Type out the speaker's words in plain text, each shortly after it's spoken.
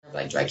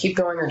Like, do I keep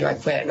going or do I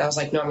quit? And I was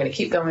like, no, I'm going to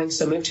keep going.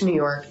 So I moved to New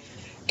York.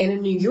 And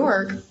in New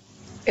York,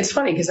 it's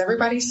funny because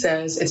everybody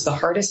says it's the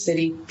hardest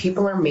city.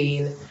 People are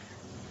mean.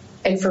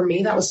 And for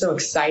me, that was so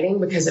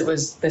exciting because it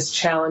was this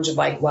challenge of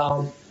like,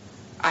 well,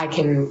 I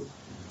can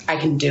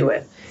do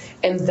it.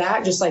 And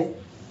that just like,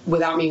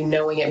 without me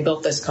knowing it,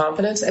 built this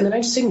confidence. And then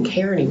I just didn't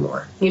care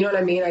anymore. You know what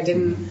I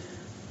mean?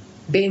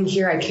 Being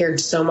here, I cared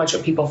so much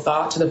what people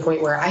thought to the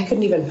point where I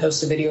couldn't even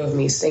post a video of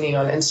me singing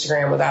on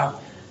Instagram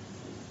without,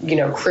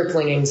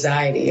 crippling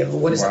anxiety of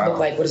what does it look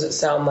like? What does it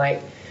sound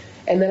like?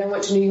 And then I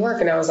went to New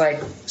York and I was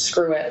like,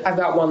 screw it. I've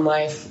got one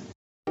life.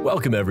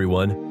 Welcome,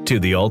 everyone, to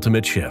The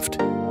Ultimate Shift.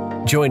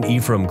 Join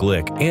Ephraim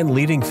Glick and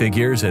leading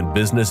figures in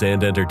business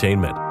and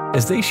entertainment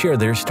as they share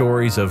their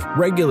stories of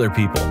regular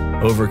people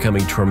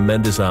overcoming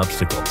tremendous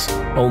obstacles,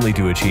 only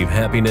to achieve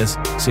happiness,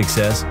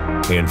 success,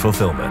 and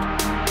fulfillment.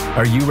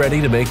 Are you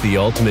ready to make the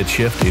ultimate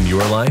shift in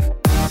your life?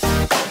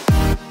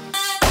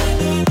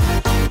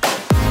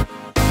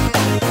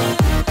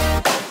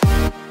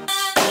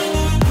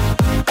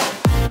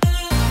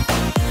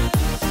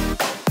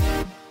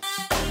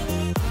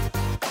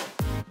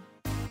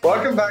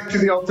 Welcome back to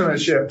The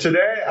Ultimate Shift.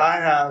 Today I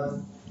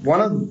have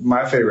one of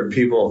my favorite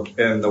people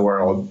in the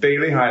world,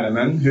 Bailey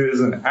Hyneman, who is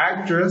an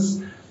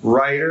actress,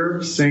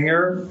 writer,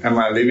 singer. Am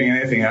I leaving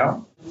anything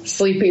out?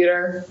 Sleep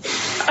eater.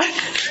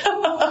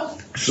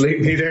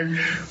 Sleep eater.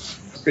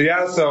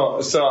 Yeah,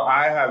 so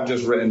I have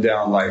just written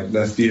down like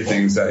the few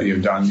things that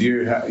you've done.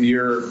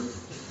 You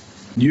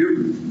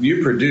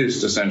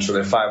produced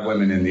essentially 5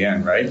 Women in the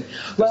End, right?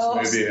 Well,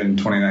 this movie in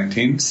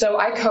 2019. So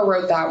I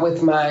co-wrote that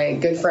with my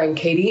good friend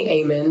Katie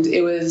Amond.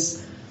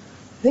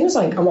 I think it was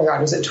like, oh my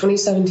God, was it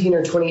 2017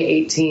 or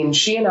 2018?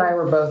 She and I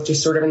were both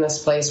just sort of in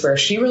this place where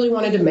she really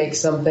wanted to make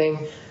something.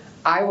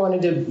 I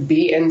wanted to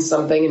be in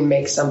something and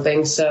make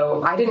something.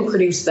 So I didn't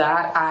produce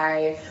that.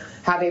 I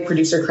have a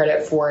producer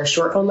credit for a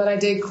short film that I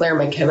did, Claire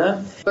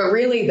McKenna. But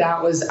really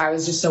I was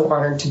just so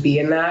honored to be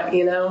in that,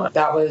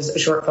 That was a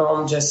short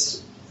film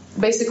just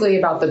basically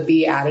about the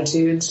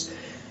Beatitudes.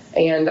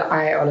 And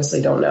I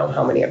honestly don't know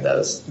how many of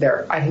those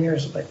there are. I think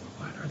there's like,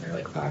 are there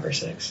like 5 or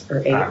 6 or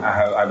 8?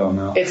 I don't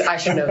know. I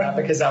should know that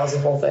because that was the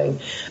whole thing.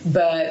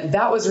 But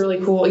that was really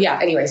cool. Yeah,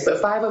 anyways,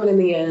 but 5 Women in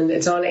the End,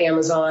 it's on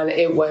Amazon.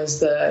 It was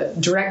the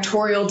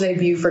directorial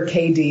debut for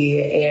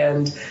KD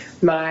and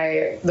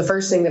the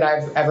first thing that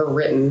I've ever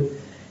written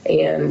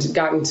and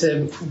gotten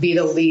to be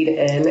the lead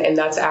in. And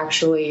that's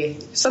actually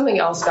something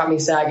else got me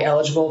SAG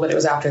eligible, but it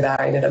was after that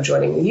I ended up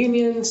joining the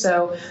union.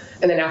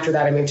 And then after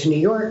that I moved to New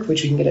York,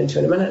 which we can get into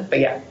in a minute. But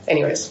yeah,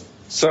 anyways.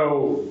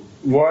 So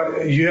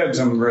you had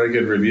some really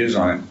good reviews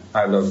on it.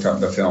 I looked up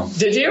the film.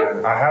 Did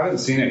you? I haven't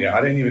seen it yet. I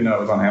didn't even know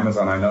it was on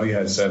Amazon. I know you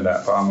had said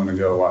that, but I'm going to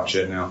go watch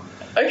it now.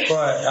 Okay.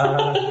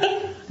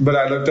 But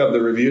I looked up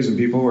the reviews and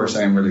people were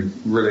saying really,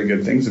 really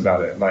good things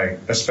about it. Like,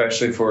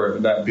 especially for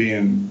that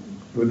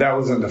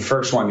wasn't the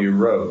first one you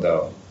wrote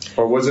though.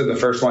 Or was it the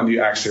first one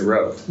you actually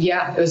wrote?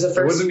 Yeah, it was the first.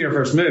 It wasn't your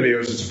first movie. It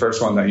was just the first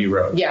one that you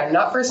wrote. Yeah,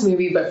 not first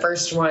movie, but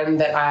first one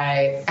that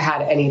I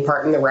had any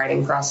part in the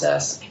writing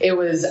process. It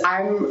was.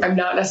 I'm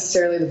not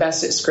necessarily the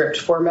best at script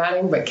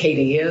formatting, but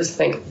Katie is.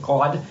 Thank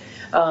God.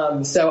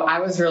 So I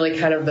was really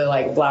kind of the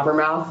like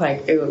blabbermouth,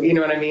 like you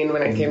know what I mean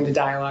when it came to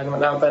dialogue and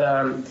whatnot. But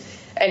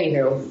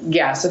anywho,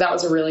 yeah. So that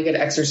was a really good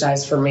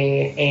exercise for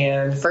me,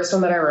 and first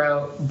one that I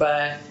wrote,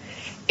 but.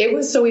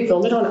 We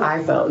filmed it on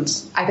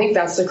iPhones. I think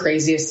that's the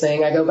craziest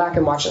thing. I go back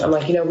and watch it. I'm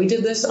like, we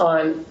did this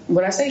on,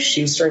 when I say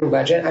shoestring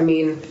budget, I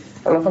mean,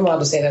 I don't know if I'm allowed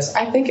to say this.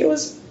 I think it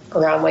was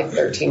around like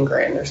 13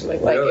 grand or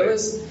something. Like really? It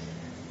was,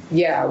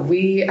 yeah,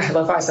 I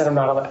love how I said I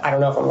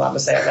don't know if I'm allowed to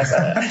say it. I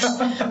said it.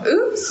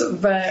 Oops.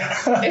 But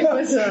it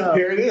was,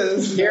 here it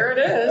is. Here it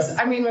is.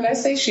 I mean, when I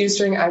say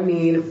shoestring, I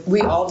mean,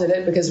 we all did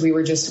it because we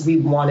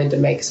wanted to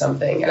make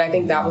something. And I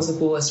think that was the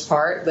coolest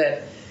part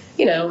that,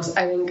 I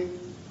think,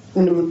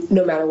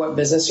 no matter what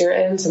business you're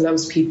in,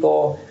 sometimes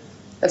people,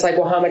 it's like,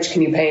 well, how much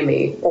can you pay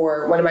me?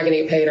 Or when am I going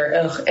to get paid? Or,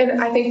 ugh. And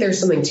I think there's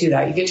something to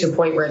that. You get to a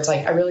point where it's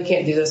like, I really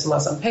can't do this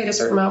unless I'm paid a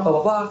certain amount, blah,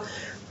 blah, blah.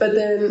 But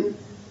then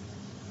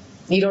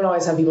you don't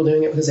always have people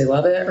doing it because they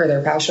love it or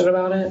they're passionate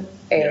about it.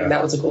 And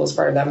that was the coolest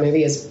part of that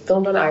movie is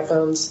filmed on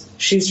iPhones,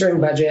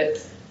 shoestring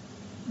budget,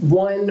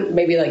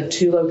 maybe like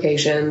 2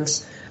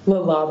 locations. Le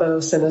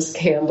Labo sent us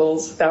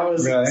candles. That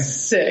was really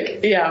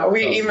sick. Yeah,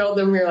 we emailed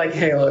them. We were like,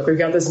 hey, look, we've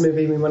got this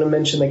movie. We want to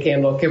mention the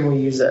candle. Can we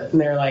use it? And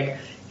they're like,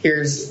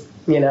 here's,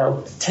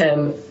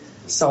 10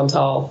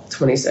 Santal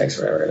 26,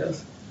 whatever it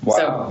is. Wow.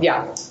 So,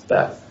 yeah.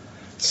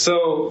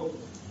 So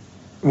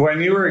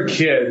when you were a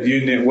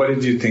kid, what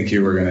did you think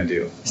you were going to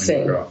do when Sing.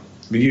 you grew up?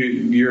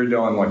 You're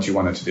doing what you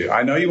wanted to do.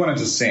 I know you wanted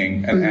to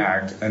sing and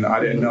act, and I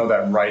didn't know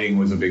that writing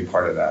was a big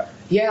part of that.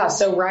 Yeah,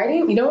 so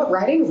writing,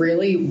 writing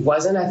really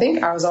wasn't. I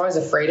think I was always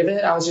afraid of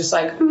it. I was just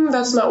like,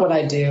 that's not what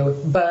I do.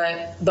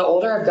 But the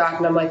older I've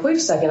gotten, I'm like, wait a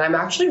second, I'm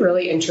actually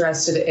really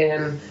interested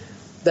in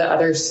the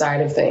other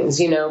side of things,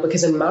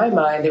 because in my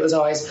mind, it was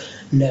always,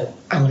 no,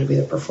 I want to be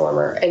the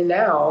performer. And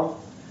now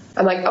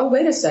I'm like, oh,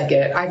 wait a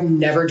second, I've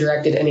never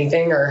directed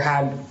anything or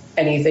had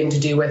anything to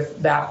do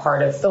with that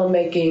part of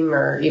filmmaking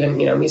or even,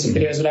 music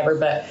videos, whatever,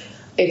 but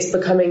it's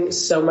becoming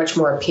so much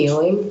more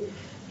appealing.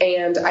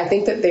 And I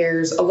think that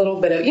there's a little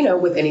bit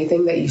of, with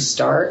anything that you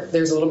start,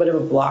 there's a little bit of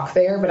a block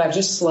there, but I've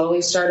just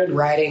slowly started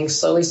writing,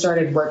 slowly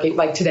started working.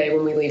 Like today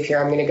when we leave here,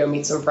 I'm going to go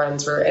meet some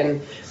friends. We're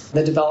in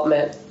the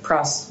development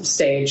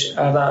stage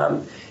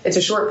of, it's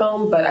a short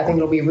film, but I think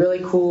it'll be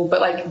really cool. But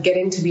like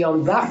getting to be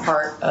on that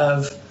part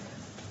of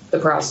the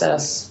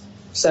process.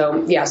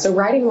 So yeah, so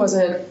writing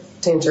wasn't,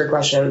 to answer your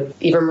question,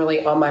 even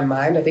really on my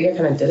mind. I think I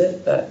kind of did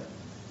it, but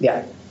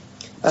yeah.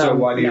 So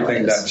why do you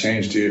think that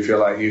changed? Do you feel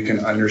like you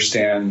can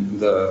understand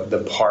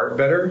the part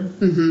better?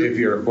 If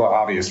you're, well,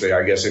 obviously,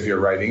 I guess if you're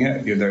writing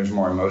it, there's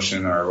more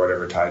emotion or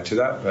whatever tied to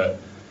that. But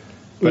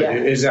yeah.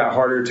 Is that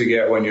harder to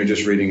get when you're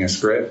just reading a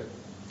script?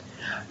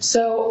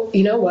 So,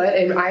 you know what?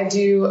 And I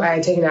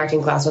take an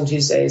acting class on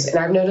Tuesdays, and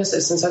I've noticed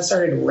that since I've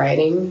started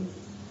writing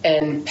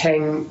and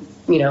paying,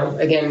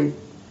 again,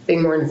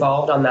 being more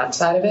involved on that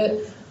side of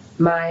it,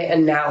 my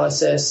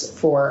analysis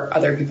for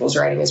other people's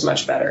writing is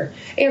much better.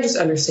 And just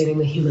understanding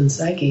the human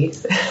psyche.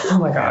 Oh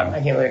my God,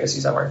 I can't believe I just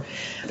used that word.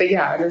 But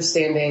yeah,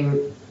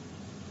 understanding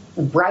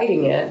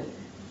writing it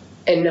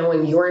and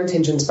knowing your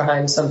intentions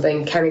behind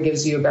something kind of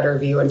gives you a better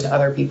view into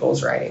other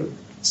people's writing.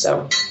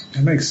 So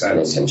that makes sense.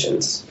 And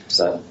intentions.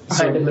 So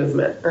behind a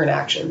movement or an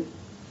action.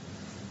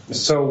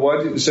 So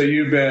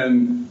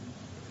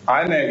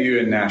I met you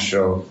in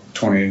Nashville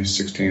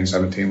 2016,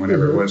 17,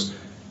 whatever it was.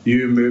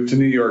 You moved to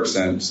New York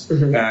since,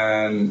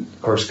 and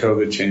of course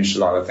COVID changed a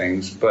lot of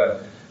things.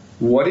 But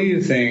what do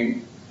you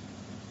think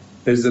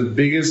is the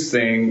biggest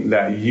thing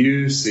that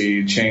you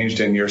see changed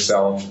in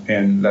yourself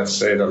in, let's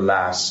say, the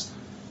last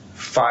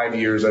 5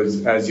 years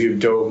as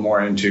you've dove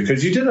more into?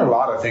 Because you did a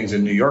lot of things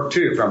in New York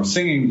too, from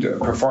singing to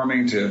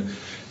performing to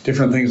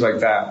different things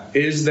like that.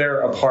 Is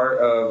there a part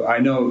of, I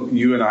know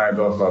you and I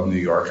both love New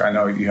York. I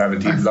know you have a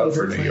deep love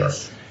for New York.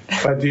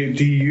 But do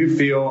you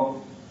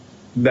feel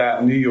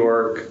that New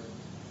York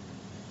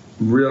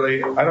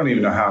really, I don't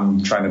even know how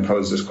I'm trying to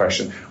pose this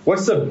question.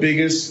 What's the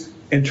biggest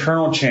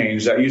internal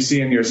change that you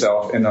see in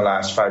yourself in the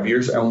last 5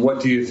 years? And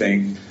what do you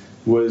think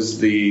was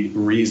the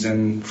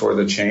reason for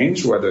the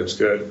change, whether it's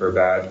good or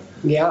bad?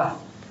 Yeah,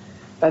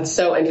 that's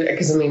so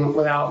interesting. Because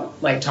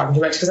without talking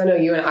too much, because I know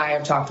you and I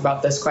have talked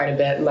about this quite a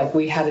bit. And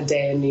we had a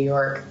day in New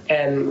York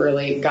and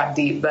really got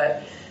deep.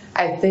 But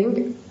I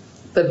think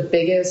the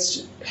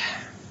biggest,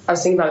 I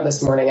was thinking about it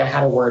this morning. I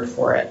had a word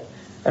for it.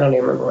 I don't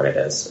even remember what it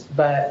is.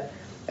 But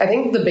I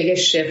think the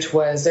biggest shift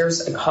was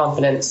there's a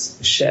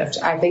confidence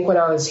shift. I think when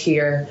I was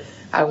here,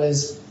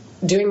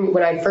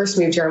 when I first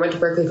moved here, I went to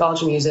Berklee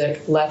College of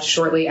Music, left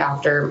shortly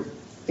after,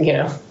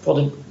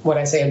 pulled what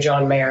I say, a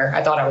John Mayer.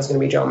 I thought I was going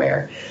to be Joe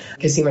Mayer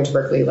because he went to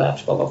Berklee,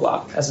 left, blah, blah,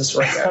 blah, as the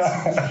story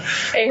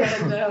goes.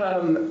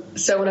 And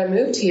so when I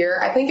moved here,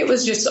 I think it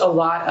was just a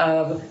lot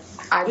of,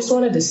 I just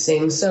wanted to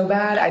sing so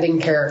bad. I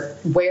didn't care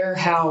where,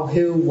 how,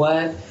 who,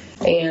 what.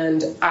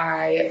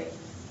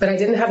 But I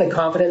didn't have the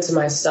confidence in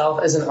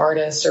myself as an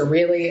artist or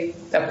really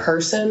a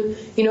person.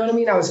 You know what I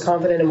mean? I was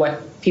confident in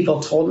what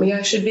people told me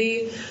I should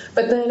be.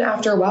 But then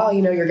after a while,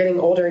 you're getting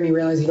older and you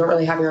realize you don't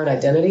really have your own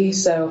identity.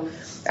 So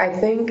I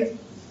think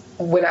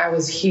when I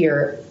was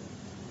here,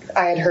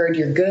 I had heard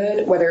you're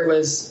good, whether it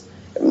was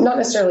not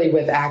necessarily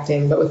with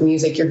acting, but with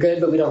music, you're good,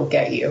 but we don't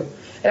get you.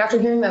 And after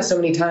hearing that so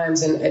many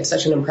times and at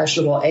such an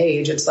impressionable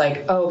age, it's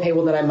like, oh, okay,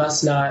 well then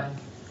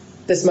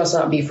this must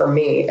not be for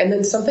me. And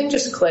then something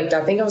just clicked.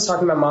 I think I was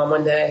talking to my mom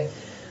one day,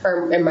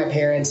 and my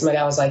parents. My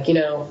dad was like,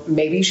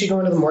 maybe you should go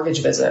into the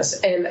mortgage business.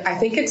 And I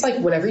think it's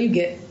whenever you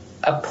get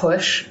a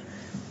push,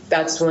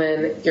 that's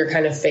when you're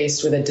kind of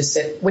faced with a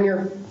decision. When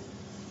you're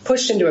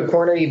pushed into a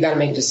corner, you've got to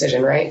make a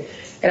decision, right?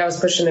 And I was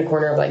pushed in a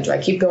corner of do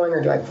I keep going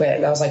or do I quit?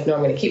 And I was like, no,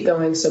 I'm going to keep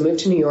going. So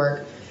moved to New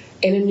York.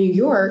 And in New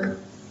York,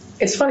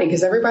 it's funny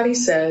because everybody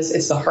says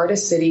it's the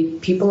hardest city.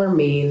 People are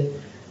mean.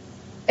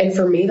 And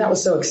for me, that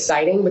was so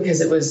exciting because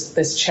it was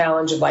this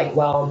challenge of I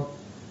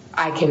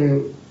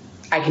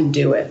can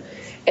do it.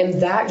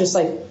 And that just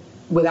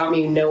without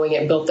me knowing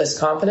it, built this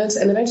confidence.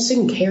 And then I just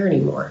didn't care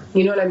anymore.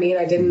 You know what I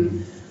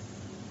mean?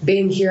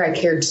 Being here, I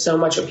cared so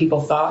much what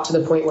people thought to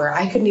the point where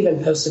I couldn't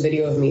even post a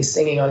video of me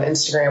singing on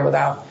Instagram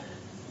without,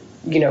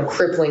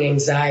 crippling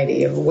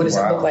anxiety of what does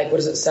it look like? What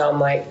does it sound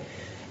like?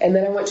 And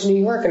then I went to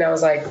New York and I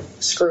was like,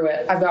 screw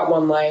it. I've got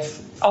one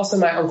life. Also,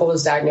 my uncle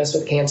was diagnosed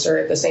with cancer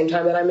at the same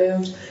time that I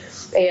moved.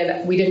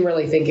 And we didn't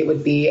really think it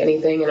would be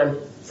anything. And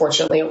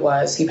unfortunately it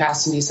was. He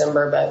passed in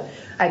December. But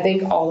I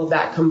think all of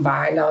that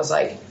combined, I was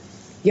like,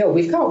 yo,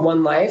 we've got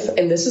one life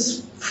and this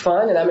is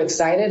fun and I'm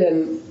excited.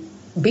 And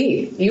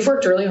you've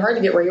worked really hard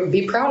to get where you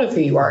be proud of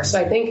who you are. So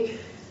I think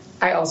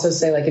I also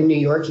say in New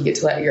York, you get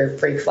to let your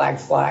freak flag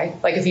fly.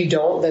 If you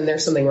don't, then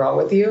there's something wrong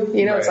with you.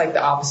 Right. It's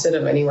the opposite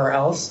of anywhere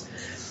else.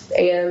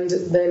 And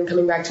then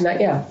coming back to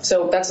that, yeah.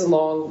 So that's a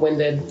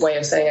long-winded way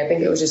of saying I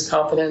think it was just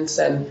confidence,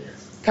 and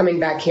coming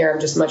back here, I'm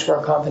just much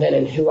more confident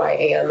in who I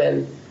am.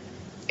 And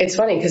it's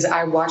funny because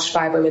I watched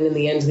 5 Women in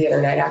the End the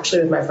other night,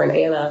 actually with my friend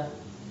Anna,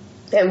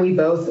 and we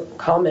both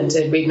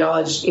commented, we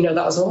acknowledged, that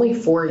was only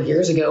 4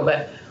 years ago,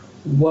 but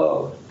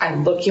whoa, I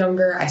look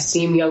younger, I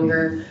seem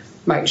younger,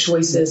 my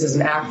choices as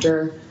an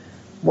actor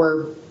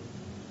were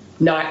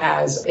not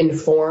as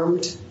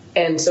informed.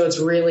 And so it's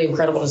really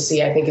incredible to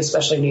see, I think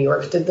especially New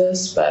York did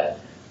this, but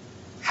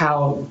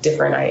how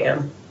different I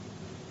am.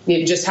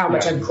 Just how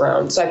much I've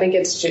grown. So I think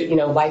it's just,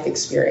 life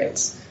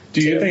experience. Do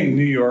you think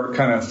New York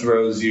kind of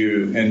throws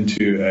you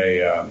into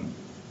a,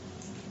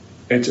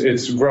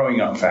 it's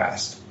growing up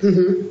fast,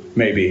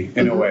 maybe,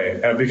 in a way,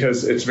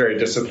 because it's very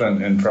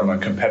disciplined and from a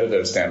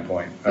competitive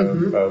standpoint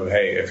of,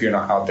 hey, if you're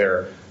not out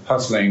there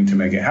hustling to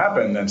make it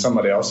happen, then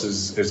somebody else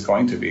is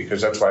going to be,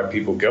 because that's why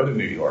people go to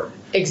New York.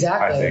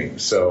 Exactly. I think.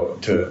 So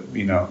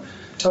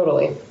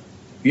Totally.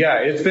 Yeah,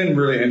 it's been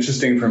really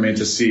interesting for me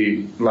to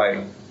see,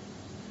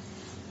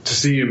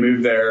 you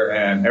move there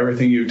and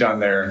everything you've done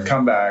there and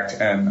come back.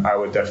 And I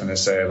would definitely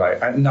say,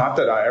 not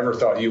that I ever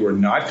thought you were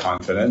not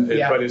confident,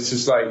 but it's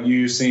just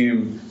you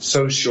seem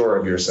so sure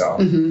of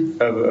yourself,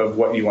 of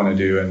what you want to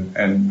do.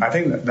 And I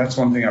think that's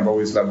one thing I've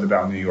always loved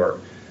about New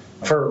York.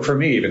 For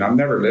me, even, I've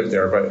never lived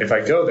there, but if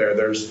I go there,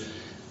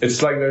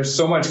 there's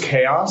so much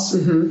chaos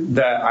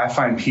that I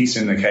find peace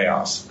in the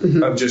chaos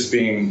of just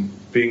being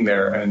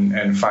there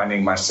and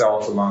finding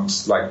myself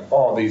amongst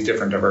all these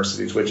different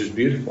diversities, which is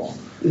beautiful.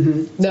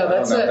 No, so I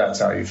don't know if that's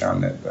how you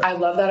found it. But. I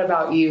love that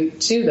about you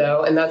too,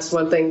 though, and that's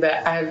one thing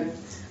that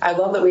I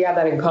love that we have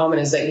that in common,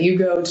 is that you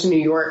go to New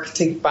York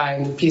to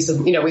find a piece of,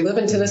 we live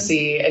in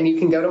Tennessee and you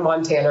can go to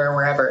Montana or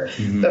wherever,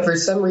 but for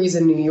some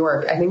reason New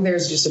York, I think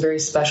there's just a very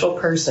special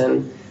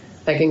person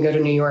that can go to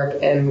New York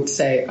and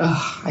say,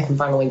 oh, I can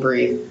finally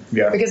breathe.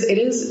 Yeah. Because it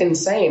is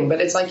insane, but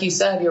it's like you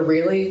said,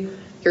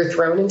 you're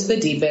thrown into the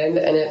deep end,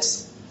 and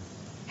it's,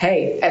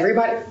 hey,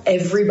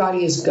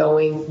 everybody is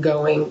going.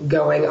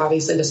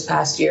 Obviously, this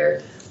past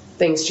year,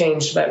 things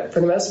changed, but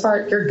for the most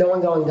part, you're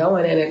going,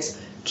 and it's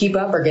keep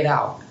up or get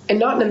out. And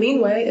not in a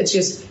mean way. It's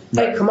just,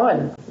 hey, come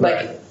on.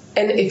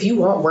 And if you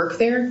want work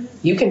there,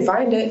 you can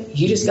find it.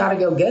 You just got to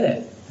go get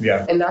it.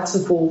 Yeah. And that's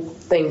the cool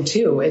thing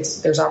too.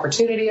 There's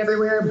opportunity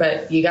everywhere,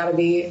 but you gotta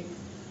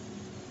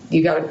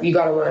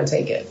want to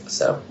take it.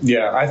 So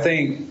yeah, I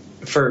think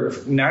for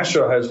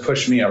Nashville has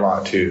pushed me a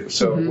lot too.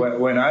 So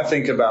when I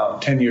think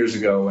about 10 years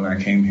ago when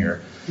I came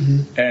here,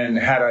 and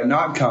had I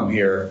not come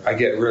here, I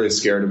get really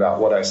scared about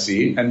what I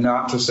see. And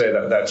not to say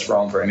that that's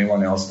wrong for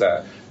anyone else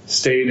that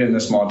stayed in the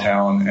small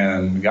town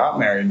and got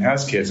married and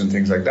has kids and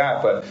things like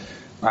that, but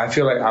I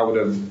feel like I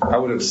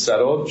would have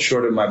settled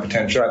short of my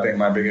potential. I think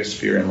my biggest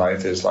fear in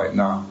life is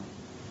not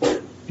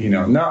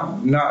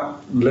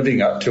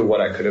living up to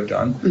what I could have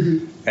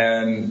done.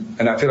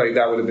 And I feel like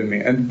that would have been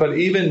me. But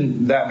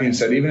even that being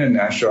said, even in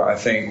Nashville, I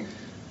think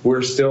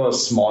we're still a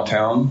small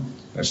town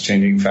that's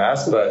changing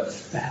fast, but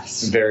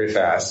very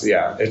fast.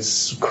 Yeah,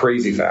 it's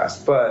crazy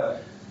fast.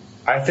 But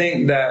I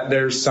think that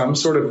there's some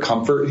sort of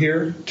comfort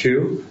here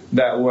too,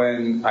 that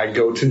when I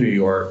go to New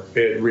York,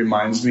 it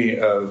reminds me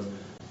of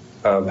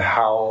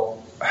how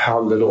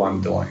little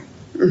I'm doing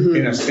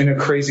in a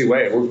crazy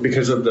way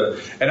because of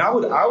and I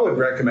would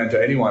recommend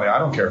to anyone, I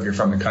don't care if you're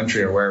from the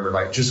country or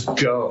wherever, just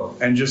go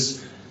and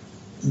just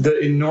the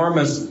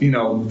enormous,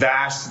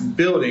 vast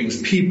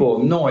buildings, people,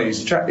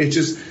 noise,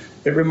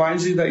 it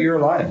reminds you that you're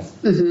alive.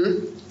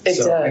 It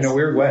does. In a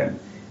weird way.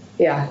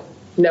 Yeah,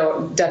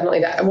 no,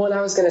 definitely that. Well, and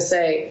I was going to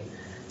say,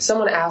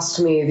 someone asked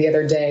me the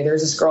other day,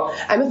 there's this girl,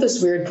 I'm at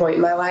this weird point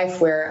in my life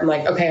where I'm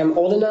like, okay, I'm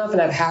old enough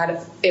and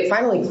it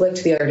finally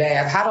clicked the other day.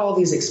 I've had all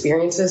these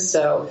experiences.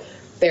 So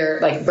they're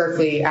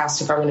Berkeley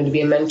asked if I wanted to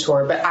be a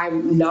mentor, but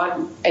I'm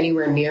not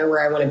anywhere near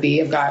where I want to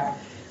be. I've got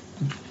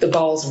the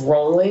balls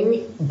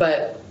rolling,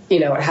 but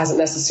it hasn't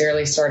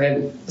necessarily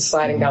started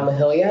sliding down the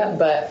hill yet.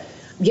 But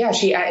yeah,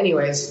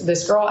 anyways,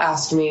 this girl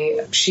asked me,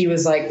 she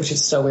was like, which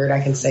is so weird,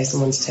 I can say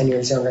someone's 10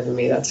 years younger than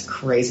me, that's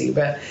crazy,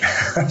 but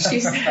she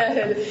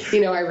said,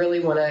 I really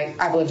want to,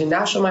 I've lived in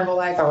Nashville my whole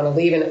life, I want to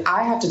leave, and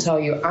I have to tell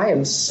you, I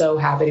am so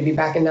happy to be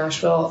back in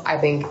Nashville. I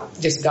think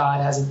just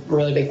God has a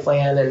really big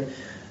plan, and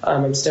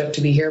I'm stoked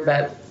to be here,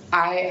 but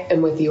I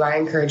am with you. I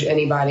encourage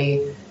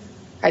anybody,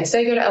 I'd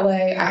say go to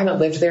LA, I haven't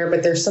lived there,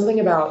 but there's something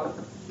about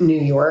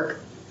New York.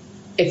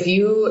 If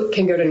you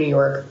can go to New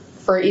York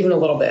for even a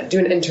little bit, do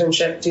an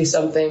internship, do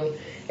something.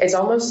 It's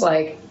almost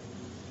like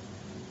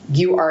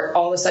you are,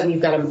 all of a sudden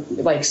you've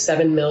got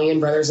 7 million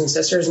brothers and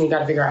sisters and you got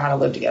to figure out how to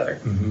live together.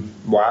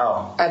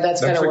 Wow. That's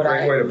kind of what a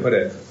great way to put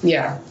it.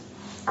 Yeah.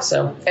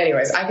 So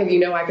anyways, I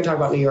could talk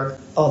about New York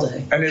all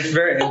day. And it's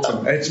very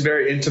intimate. It's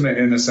very intimate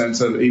in the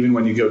sense of even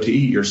when you go to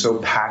eat, you're so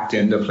packed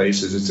into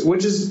places,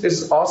 which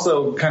is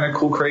also kind of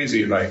cool,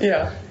 crazy.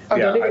 Yeah. Oh,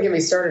 don't even get me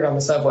started on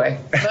the subway.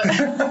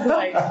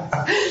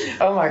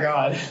 Oh my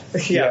God.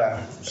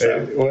 Yeah.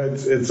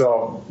 It's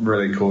all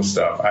really cool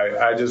stuff.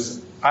 I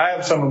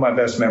have some of my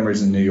best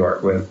memories in New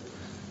York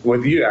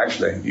with you,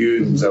 actually,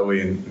 you and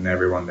Zoe and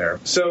everyone there.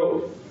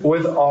 So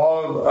with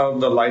all of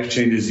the life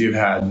changes you've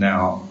had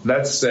now,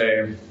 let's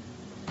say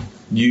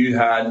you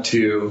had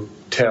to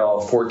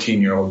tell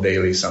 14-year-old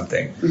Bailey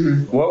something.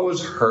 What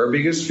was her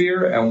biggest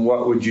fear, and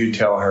what would you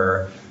tell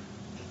her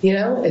You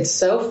know, it's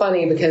so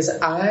funny because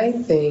I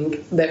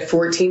think that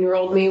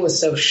 14-year-old me was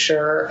so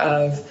sure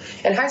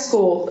of, in high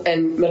school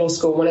and middle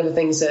school, one of the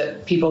things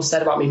that people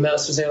said about me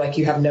most was they're like,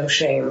 you have no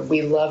shame.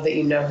 We love that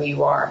you know who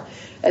you are.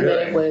 And really?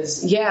 then it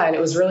was, and it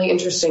was really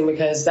interesting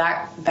because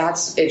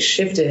it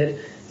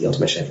shifted, the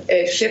ultimate shift.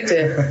 It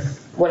shifted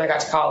when I got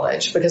to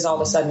college because all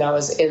of a sudden I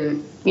was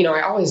in,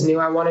 I always knew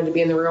I wanted to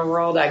be in the real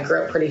world. I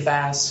grew up pretty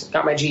fast,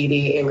 got my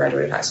GED and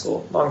graduated high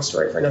school. Long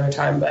story for another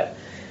time, but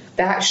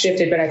that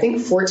shifted. But I think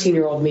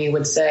 14-year-old me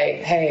would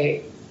say,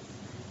 hey,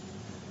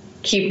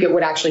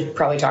 would actually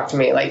probably talk to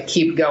me, like,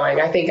 keep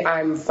going. I think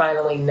I'm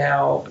finally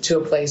now to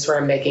a place where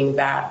I'm making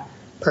that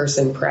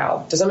person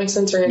proud. Does that make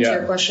sense or answer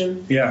your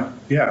question? Yeah.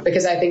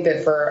 Because I think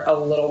that for a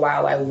little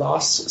while I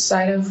lost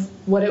sight of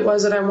what it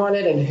was that I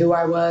wanted and who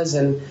I was,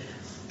 and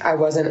I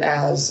wasn't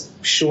as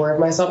sure of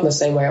myself in the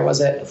same way I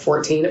was at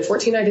 14. At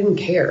 14, I didn't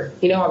care.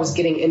 I was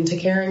getting into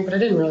caring, but I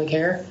didn't really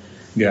care.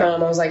 Yeah. I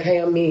was like, hey,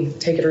 I'm me.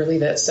 Take it or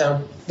leave it.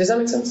 So does that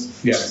make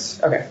sense?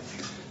 Yes. Okay.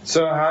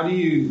 So how do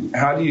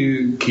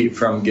you keep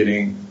from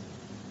getting,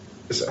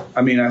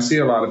 I mean, I see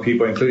a lot of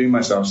people, including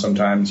myself,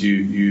 sometimes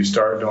you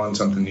start doing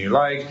something you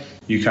like,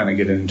 you kind of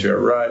get into a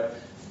rut.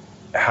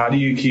 How do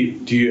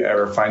you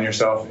ever find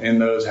yourself in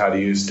those? How do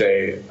you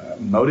stay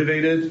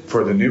motivated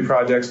for the new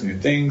projects, new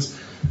things?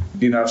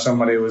 If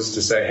somebody was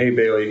to say, hey,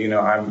 Bailey,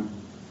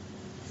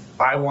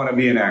 I want to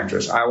be an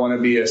actress. I want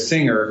to be a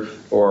singer,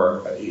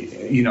 or,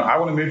 I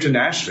want to move to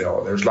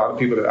Nashville. There's a lot of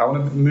people that I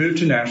want to move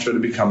to Nashville to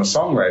become a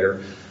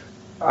songwriter.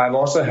 I've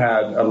also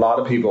had a lot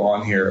of people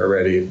on here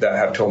already that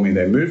have told me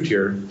they moved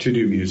here to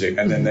do music,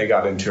 and then they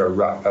got into a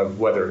rut of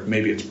whether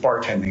maybe it's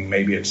bartending,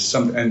 maybe it's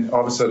something, and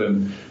all of a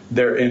sudden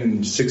they're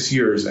in 6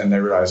 years and they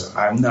realize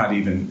I'm not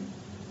even,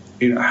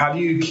 how do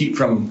you keep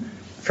from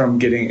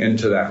getting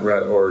into that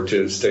rut or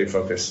to stay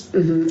focused?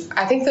 Mm-hmm.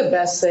 I think the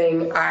best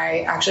thing,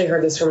 I actually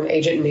heard this from an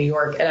agent in New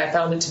York, and I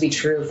found it to be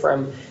true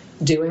from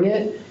doing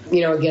it.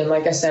 Again,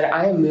 like I said,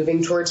 I am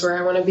moving towards where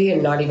I want to be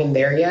and not even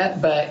there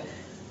yet, but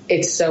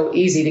it's so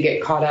easy to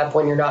get caught up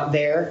when you're not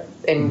there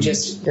and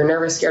just you're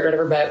nervous, scared,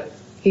 whatever. But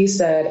he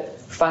said,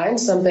 find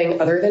something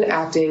other than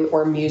acting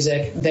or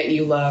music that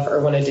you love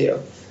or want to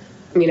do.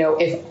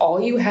 If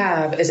all you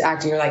have is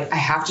acting, you're like, I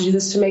have to do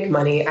this to make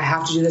money. I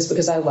have to do this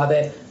because I love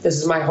it. This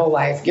is my whole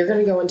life. You're going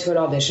to go into an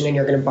audition and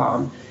you're going to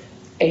bomb.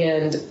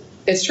 And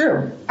it's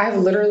true.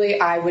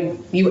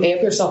 You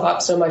amp yourself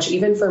up so much,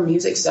 even for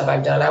music stuff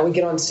I've done. I would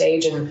get on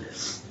stage and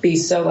be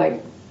so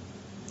like,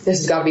 this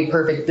has got to be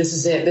perfect. This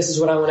is it. This is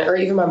what I want to, or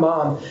even my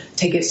mom,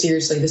 take it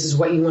seriously. This is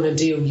what you want to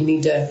do.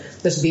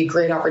 This would be a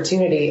great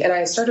opportunity. And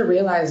I started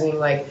realizing,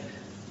 like,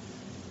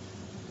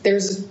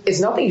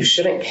 it's not that you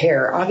shouldn't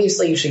care.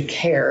 Obviously you should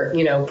care,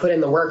 put in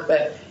the work,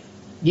 but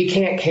you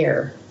can't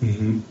care.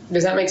 Mm-hmm.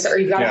 Does that make sense? Or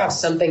you've got to have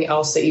something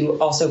else that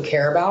you also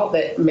care about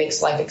that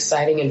makes life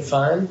exciting and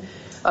fun.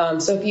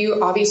 So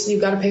you've got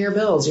to pay your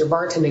bills, you're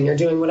bartending, you're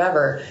doing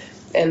whatever.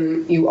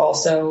 And you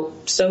also,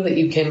 so that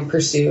you can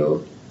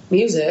pursue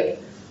music,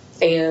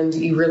 and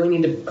you really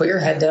need to put your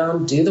head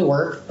down, do the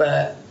work.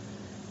 But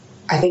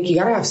I think you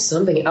got to have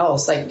something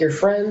else, like your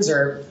friends,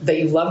 or that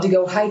you love to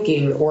go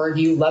hiking, or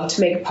you love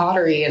to make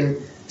pottery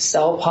and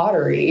sell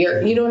pottery.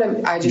 Or, you know what I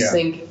mean? I just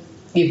think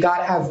you've got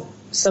to have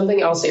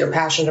something else that you're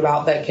passionate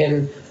about that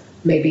can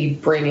maybe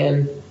bring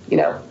in,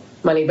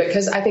 money.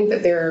 Because I think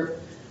that there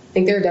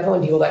are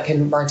definitely people that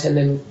can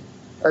bartend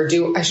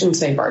I shouldn't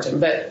say bartend,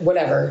 but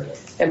whatever,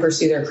 and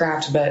pursue their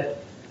craft.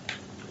 But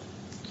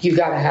you've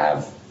got to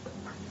have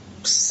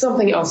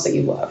something else that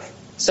you love.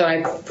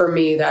 So for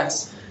me, I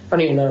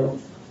don't even know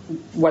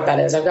what that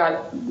is. I've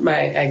got my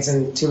eggs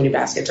in too many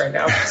baskets right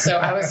now. So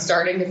I was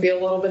starting to feel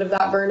a little bit of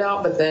that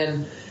burnout, but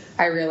then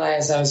I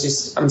realized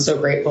I'm so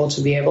grateful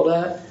to be able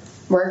to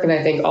work. And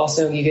I think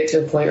also you get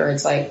to a point where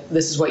it's like,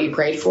 this is what you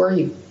prayed for.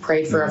 You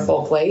prayed for a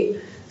full plate.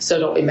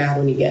 So don't be mad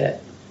when you get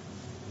it.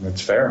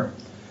 That's fair.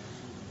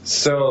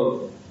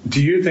 So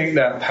do you think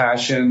that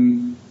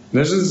passion,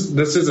 this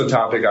is a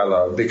topic I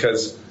love,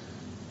 because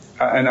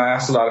and I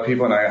asked a lot of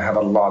people, and I have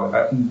a lot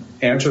of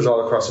answers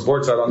all across the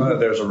board, so I don't know that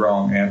there's a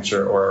wrong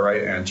answer or a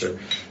right answer.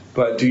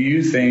 But do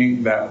you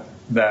think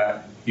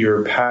that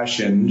your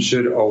passion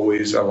should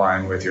always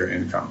align with your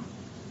income,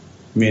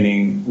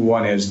 meaning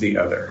one is the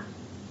other?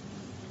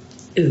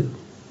 Ooh,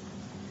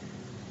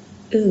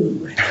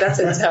 that's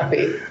a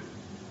toughie.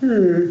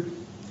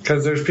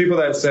 Because there's people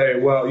that say,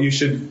 well, you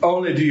should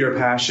only do your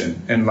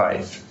passion in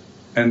life,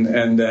 and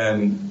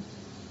then...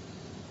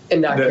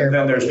 And not care about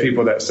then there's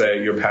people that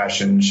say your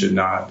passion should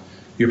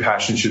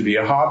be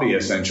a hobby,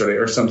 essentially,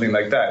 or something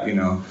like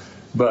that,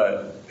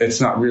 But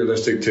it's not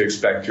realistic to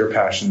expect your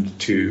passion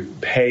to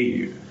pay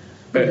you,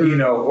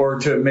 or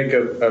to make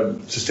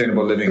a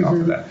sustainable living off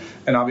of that.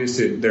 And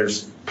obviously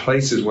there's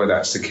places where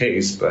that's the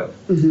case, but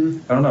I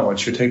don't know.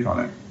 What's your take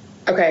on it?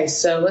 Okay,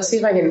 so let's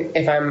see I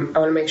want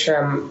to make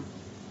sure I'm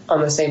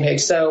on the same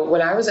page. So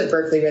when I was at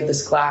Berkeley, we had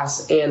this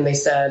class, and they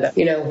said,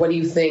 what do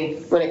you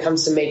think when it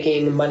comes to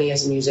making money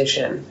as a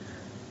musician?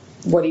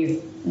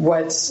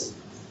 What's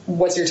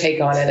what's your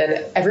take on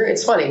it? And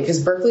it's funny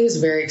because Berkeley is a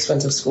very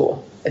expensive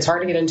school. It's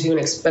hard to get into and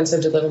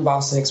expensive to live in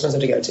Boston,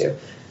 expensive to go to.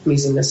 I'm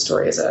using this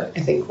story as I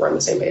think we're on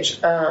the same page.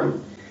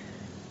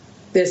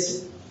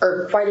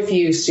 Quite a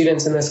few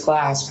students in this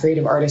class,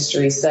 creative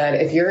artistry,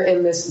 said, if you're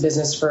in this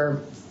business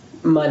for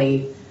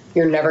money,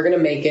 you're never going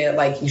to make it.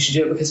 Like, you should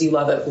do it because you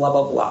love it, blah,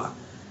 blah, blah.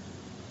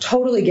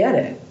 Totally get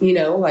it. You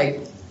know, like,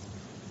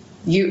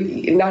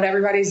 not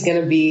everybody's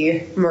going to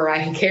be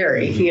Mariah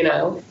Carey, you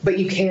know, but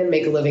you can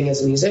make a living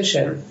as a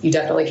musician. You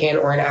definitely can,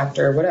 or an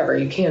actor, or whatever.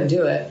 You can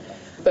do it.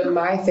 But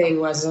my thing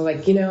was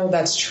like, you know,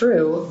 that's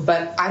true,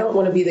 but I don't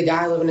want to be the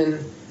guy living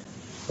in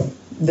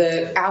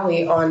the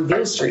alley on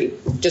Beale Street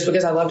just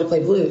because I love to play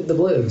the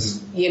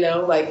blues. You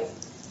know, like,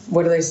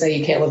 what do they say?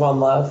 You can't live on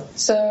love.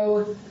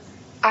 So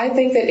I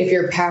think that if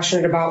you're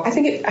passionate about,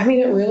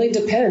 it really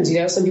depends. You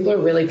know, some people are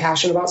really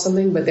passionate about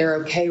something, but they're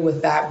okay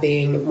with that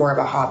being more of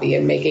a hobby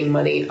and making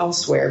money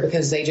elsewhere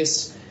because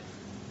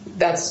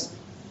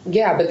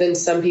but then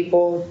some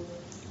people,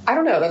 I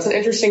don't know. That's an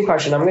interesting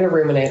question. I'm going to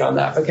ruminate on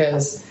that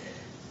because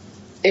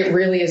it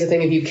really is a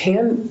thing if you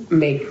can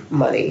make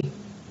money.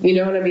 You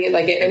know what I mean?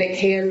 Like, and it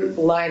can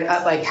line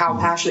up, like how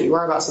passionate you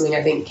are about something,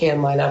 I think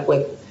can line up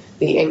with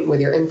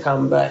your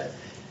income. But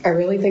I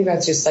really think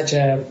that's just such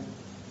a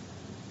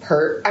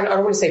I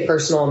don't want to say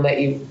personal in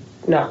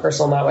that not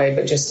personal in that way,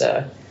 but just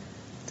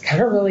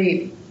kind of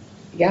really,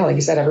 yeah, like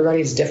you said,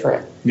 everybody's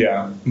different.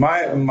 Yeah.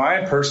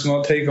 My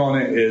personal take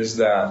on it is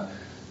that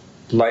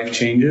life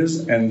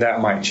changes and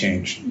that might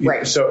change.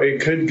 Right. So it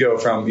could go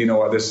from,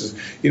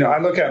 I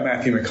look at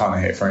Matthew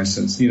McConaughey, for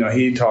instance,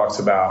 he talks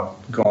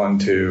about going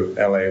to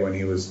LA when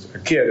he was a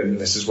kid and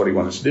this is what he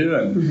wanted to do.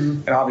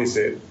 And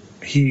obviously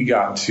he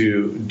got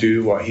to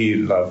do what he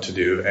loved to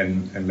do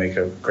and make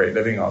a great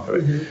living off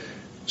of it.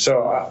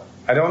 So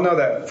I don't know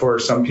that for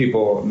some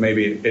people,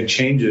 maybe it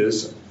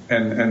changes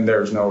and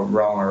there's no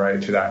wrong or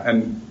right to that.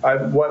 And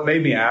what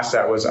made me ask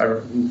that was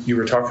you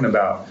were talking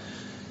about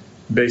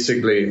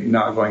basically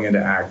not going into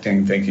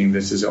acting, thinking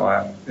this is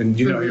all. And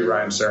you know who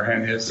Ryan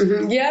Serhant is?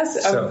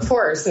 Yes, of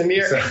course. And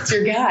it's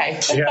your guy.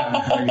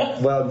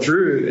 Yeah. Well,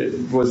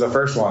 Drew was the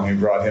first one who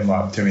brought him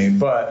up to me.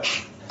 But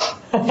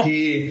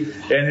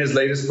in his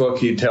latest book,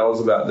 he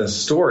tells about this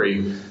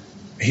story.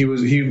 He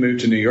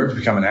moved to New York to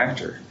become an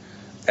actor.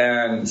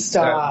 And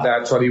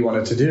that's what he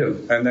wanted to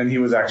do. And then he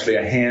was actually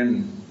a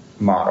hand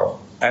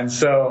model. And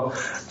so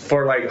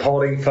for like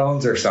holding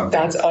phones or something.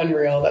 That's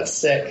unreal. That's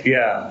sick.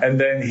 Yeah. And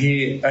then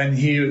he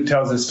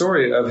tells the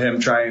story of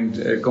him trying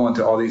to go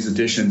into all these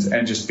auditions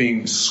and just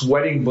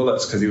sweating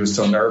bullets because he was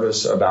so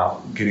nervous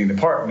about getting the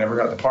part, never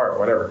got the part,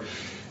 whatever.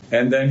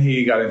 And then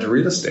he got into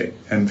real estate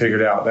and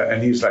figured out that,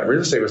 and he's like,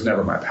 real estate was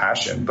never my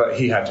passion, but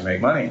he had to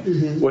make money.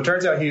 Well, it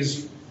turns out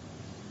he's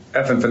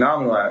effing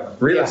phenomenal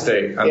at real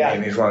estate. I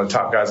mean, he's one of the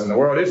top guys in the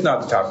world, if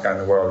not the top guy in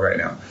the world right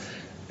now.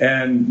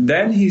 And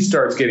then he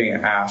starts getting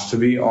asked to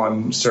be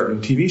on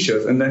certain TV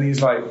shows. And then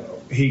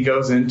he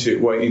goes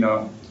into,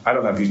 I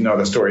don't know if you know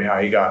the story, how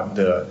he got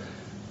the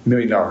 $1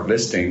 million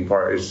listing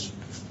part is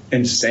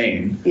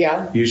insane.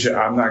 Yeah.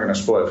 I'm not going to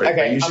spoil it for you.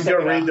 Okay, you should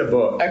go read the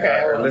book.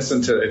 Okay. Or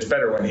listen to it. It's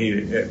better when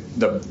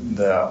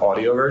the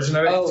audio version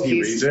of it,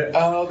 he reads it.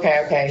 Oh,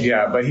 okay.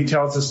 Yeah, but he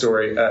tells the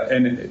story.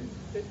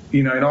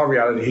 In all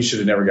reality, he should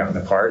have never gotten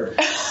the part,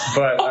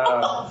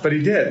 but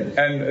he did,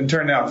 and it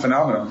turned out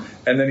phenomenal.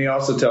 And then he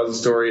also tells the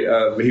story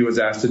of he was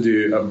asked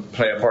to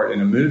play a part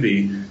in a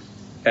movie,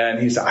 and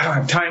he said, "I don't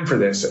have time for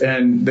this."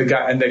 And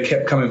they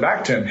kept coming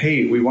back to him,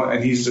 "Hey, we want,"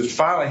 and he's just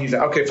finally, he's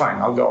like, "Okay, fine,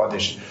 I'll go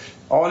audition."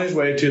 On his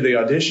way to the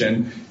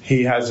audition,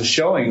 he has a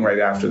showing right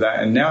after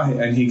that,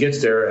 and he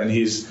gets there, and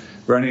he's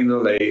running a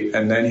little late,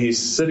 and then he's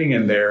sitting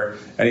in there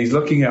and he's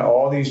looking at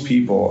all these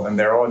people and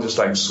they're all just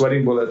like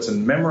sweating bullets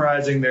and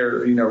memorizing their,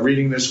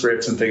 reading the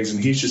scripts and things,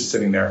 and he's just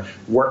sitting there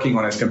working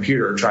on his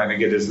computer trying to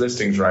get his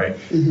listings right.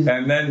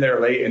 And then they're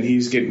late and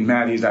he's getting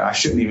mad. He's like, I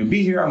shouldn't even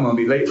be here. I'm going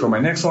to be late for my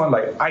next one.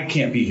 Like, I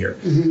can't be here.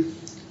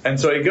 And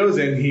so he goes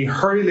in, he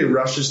hurriedly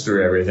rushes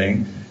through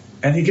everything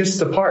and he gets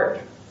the part.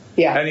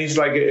 Yeah. And he's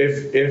like,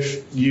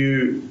 if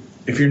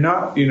you're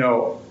not,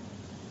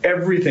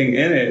 everything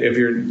in it, if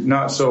you're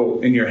not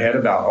so in your head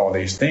about all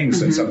these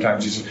things, and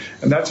sometimes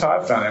and that's how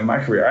I found it in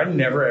my career. I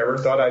never ever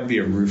thought I'd be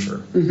a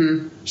roofer.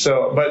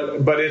 So,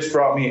 but it's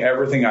brought me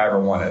everything I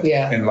ever wanted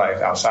in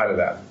life outside of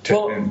that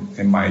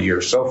in my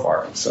years so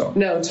far. So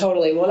no,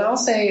 totally. Well, I'll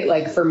say,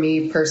 like, for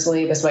me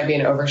personally, this might be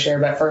an overshare,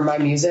 but for my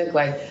music,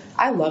 like,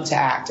 I love to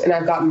act, and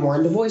I've gotten more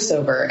into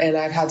voiceover, and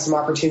I've had some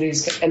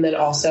opportunities, and then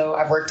also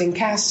I've worked in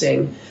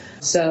casting.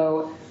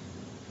 So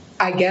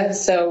I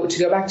guess, so to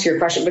go back to your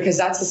question, because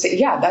that's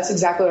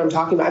exactly what I'm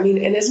talking about. I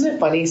mean, and isn't it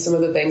funny, some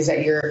of the things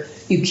that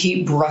you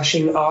keep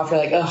brushing off,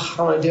 you're like, oh,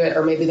 I want to do it,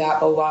 or maybe that,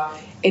 blah, blah,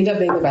 end up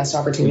being the best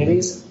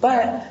opportunities,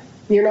 but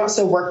you're not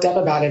so worked up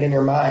about it in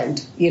your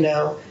mind,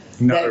 Not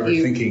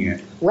overthinking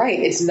it. Right.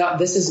 This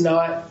is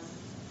not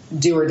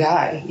do or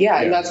die.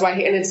 Yeah. And that's why,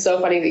 and it's so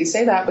funny that you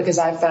say that, because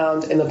I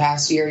found in the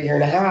past year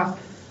and a half,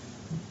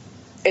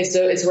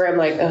 it's where I'm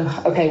like,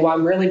 okay, well,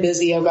 I'm really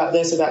busy. I've got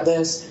this.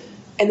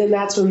 And then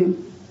that's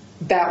when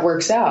that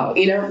works out,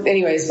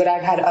 anyways. But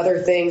I've had other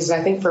things. And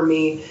I think for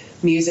me,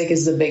 music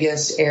is the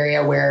biggest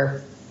area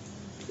where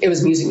it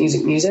was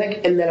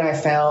music. And then I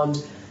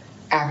found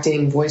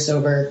acting,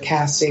 voiceover,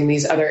 casting,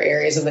 these other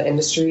areas of the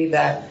industry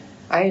that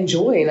I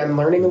enjoy, and I'm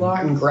learning a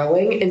lot and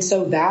growing. And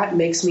so that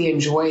makes me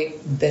enjoy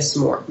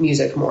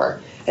music more.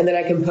 And then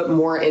I can put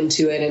more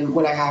into it. And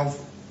when I have,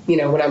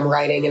 when I'm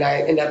writing, and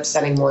I end up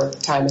setting more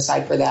time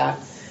aside for that.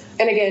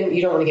 And again,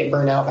 you don't want to get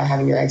burned out by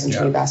having your eggs in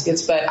 20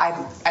 baskets, but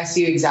I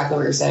see exactly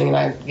what you're saying.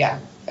 And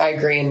I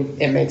agree,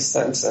 and it makes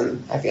sense.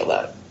 And I feel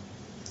that.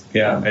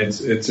 Yeah,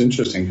 it's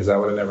interesting because I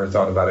would have never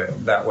thought about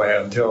it that way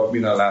until, the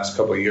last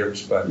couple of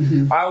years. But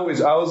I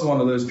was one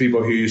of those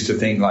people who used to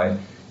think like,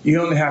 you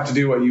only have to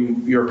do what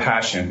your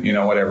passion,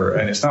 whatever.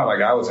 And it's not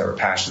like I was ever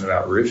passionate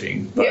about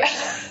roofing, but,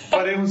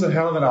 but it was a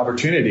hell of an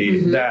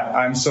opportunity that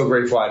I'm so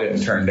grateful I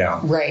didn't turn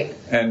down. Right.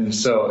 And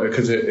so,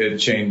 because it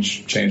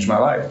changed my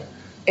life.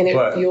 And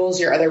it fuels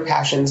your other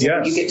passions.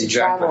 Yes, you get to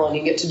travel and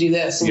you get to do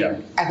this.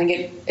 And I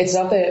think it's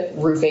not that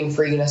roofing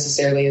for you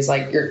necessarily is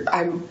like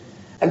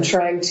I'm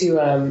trying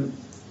to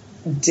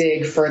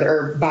dig further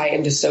or buy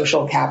into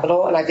social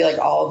capital. And I feel like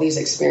all of these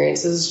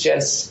experiences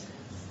just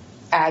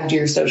add to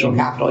your social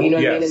capital. You know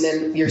what I mean? And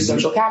then your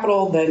social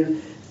capital,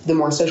 then the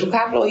more social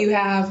capital you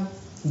have,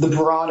 the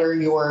broader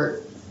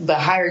the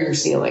higher your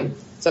ceiling.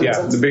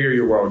 The bigger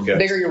your world gets.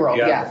 Bigger your world,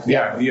 yeah,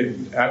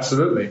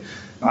 absolutely.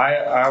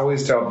 I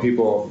always tell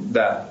people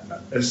that,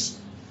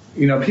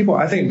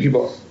 I think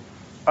people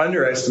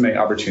underestimate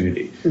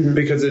opportunity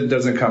because it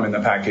doesn't come in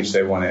the package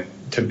they want it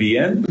to be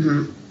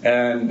in.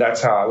 And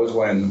that's how I was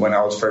when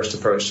I was first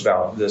approached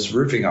about this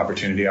roofing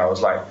opportunity. I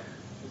was like,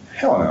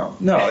 hell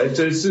no, it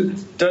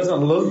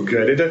doesn't look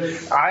good.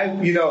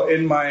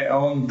 In my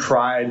own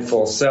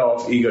prideful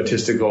self,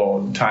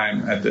 egotistical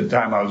time, at the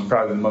time I was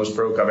probably the most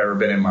broke I've ever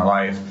been in my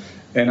life.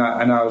 And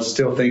I was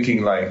still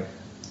thinking like,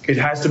 it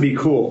has to be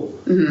cool.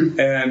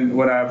 And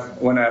when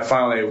I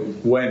finally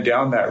went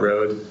down that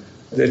road,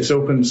 it's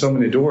opened so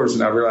many doors,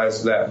 and I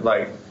realized that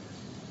like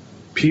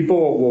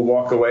people will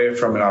walk away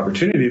from an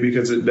opportunity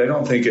because they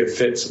don't think it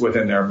fits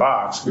within their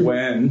box.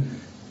 And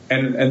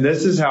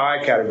this is how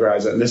I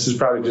categorize it. And this is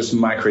probably just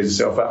my crazy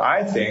self, but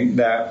I think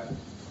that,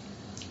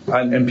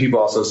 and people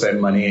also say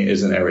money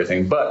isn't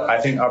everything, but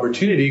I think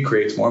opportunity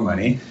creates more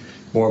money.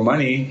 More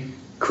money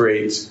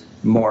creates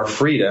more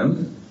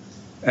freedom.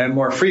 And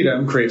more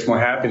freedom creates more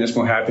happiness.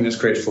 More happiness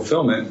creates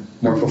fulfillment.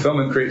 More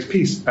fulfillment creates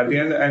peace. At the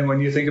end, and when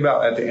you think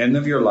about at the end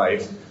of your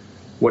life,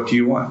 what do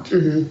you want?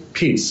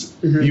 Peace.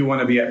 You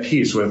want to be at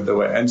peace with the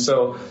way.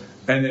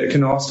 And it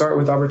can all start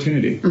with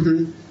opportunity.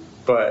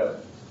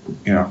 But,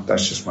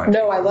 that's just my.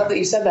 No, I love that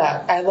you said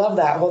that. I love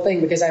that whole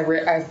thing because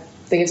I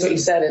think it's what you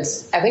said.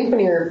 I think when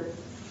you're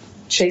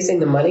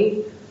chasing the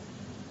money,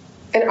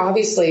 and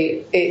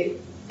obviously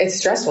it's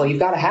stressful. You've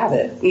got to have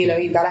it.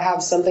 You've got to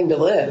have something to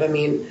live. I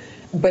mean.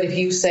 But if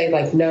you say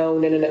like, no,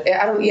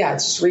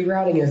 it's just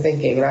rerouting your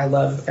thinking. And I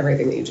love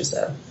everything that you just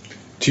said.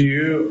 Do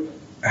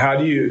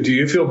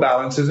you feel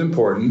balance is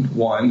important?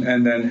 One,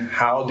 and then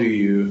how do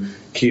you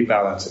keep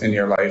balance in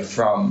your life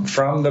from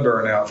the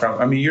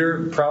burnout?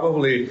 You're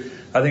probably,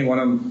 I think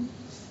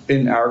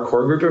in our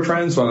core group of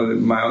friends, one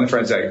of my only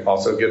friends that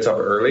also gets up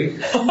early.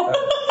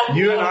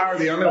 You and I are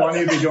the only one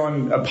who'd be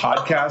doing a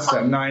podcast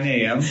at 9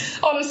 a.m.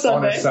 on a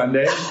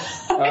Sunday.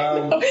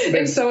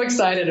 I'm so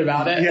excited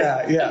about it.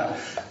 Yeah.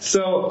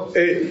 So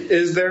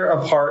is there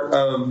a part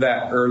of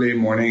that early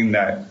morning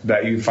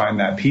that you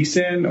find that peace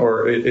in,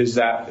 or is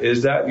that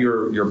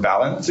your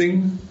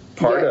balancing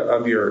part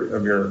of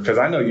your, because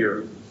I know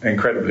you're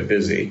incredibly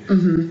busy.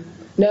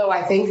 No,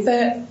 I think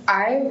that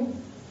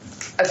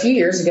a few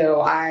years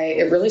ago,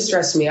 it really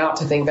stressed me out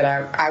to think that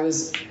I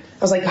was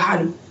like,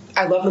 God,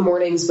 I love the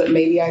mornings, but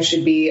maybe I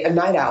should be a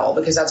night owl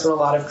because that's when a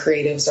lot of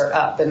creatives are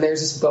up. And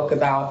there's this book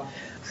about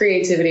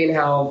creativity and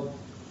how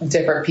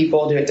different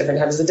people do it different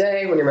times of the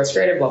day when you're most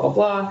creative, blah, blah,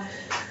 blah.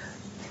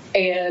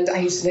 And I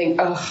used to think,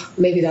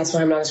 maybe that's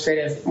why I'm not as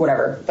creative,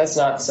 whatever. I guess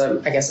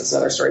that's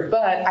another story.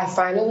 But I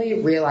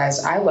finally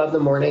realized I love the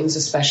mornings,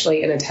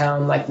 especially in a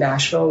town like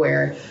Nashville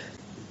where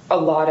a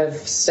lot of,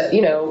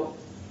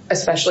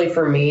 especially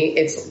for me,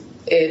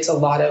 it's a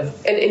lot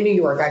of, and in New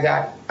York,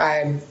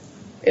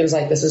 it was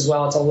like this as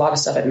well. It's a lot of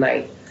stuff at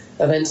night,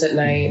 events at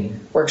night,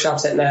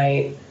 workshops at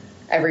night,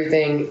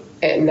 everything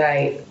at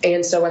night.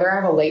 And so whether I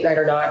have a late night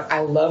or not,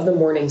 I love the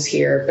mornings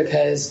here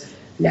because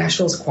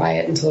Nashville's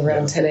quiet until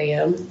around 10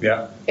 a.m.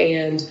 Yeah.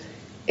 And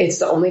it's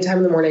the only time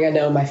in the morning I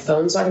know my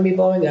phone's not going to be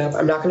blowing up.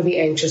 I'm not going to be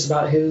anxious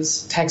about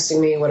who's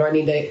texting me. What do I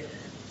need to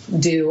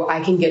do?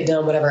 I can get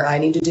done whatever I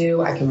need to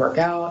do. I can work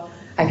out.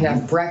 I can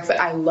have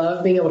breakfast. I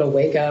love being able to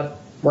wake up,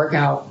 work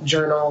out,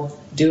 journal,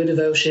 do a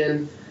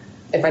devotion.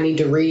 If I need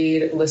to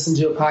read, listen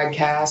to a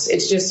podcast,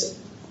 it's just,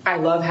 I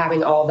love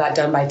having all of that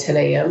done by 10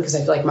 a.m. because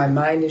I feel like my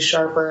mind is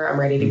sharper. I'm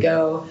ready to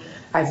go.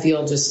 I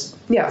feel just,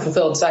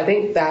 fulfilled. So I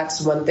think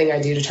that's one thing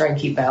I do to try and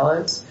keep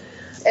balance.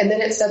 And then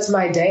it sets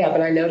my day up.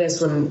 And I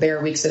notice when there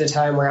are weeks at a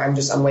time where I'm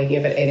waking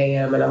up at 8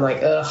 a.m. and I'm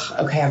like,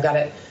 okay, I've got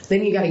it.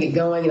 Then you got to get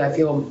going and I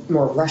feel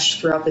more rushed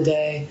throughout the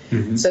day.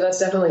 So that's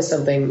definitely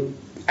something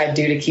I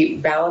do to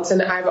keep balance.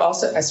 And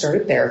I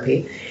started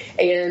therapy,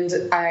 and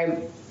I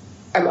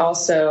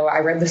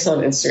read this on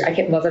Instagram. I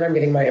can't love that I'm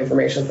getting my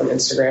information from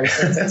Instagram.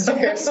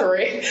 Instagram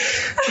story.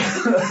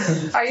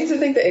 I used to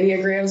think the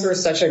Enneagrams were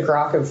such a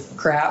crock of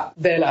crap.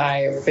 Then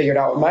I figured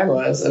out what mine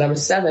was, and I'm a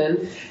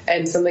 7.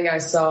 And something I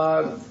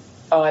saw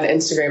on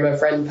Instagram, a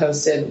friend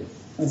posted,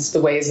 it's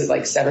the ways that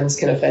like 7s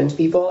can offend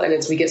people. And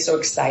it's, we get so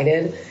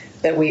excited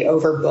that we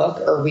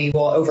overbook or we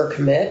will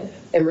overcommit.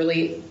 And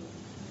really,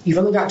 you've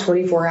only got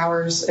 24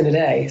 hours in a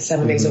day,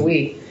 7 days a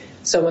week.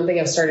 So one thing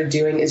I've started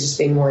doing is just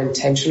being more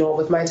intentional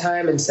with my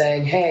time and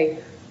saying, hey,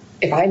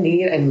 if I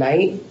need a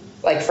night,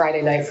 like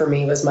Friday night for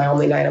me was my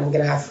only night I'm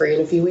going to have free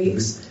in a few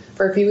weeks,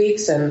 for a few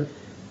weeks. And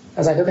I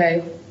was like,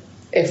 okay,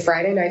 if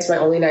Friday night's my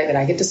only night that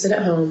I get to sit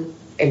at home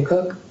and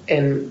cook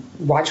and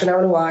watch what I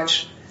want to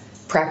watch,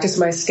 practice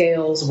my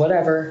scales,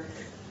 whatever,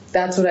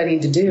 that's what I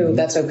need to do.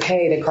 That's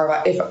okay to carve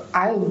out. If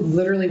I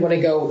literally want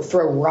to go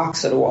throw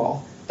rocks at a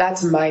wall,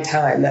 that's my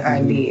time that I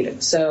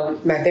need. So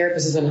my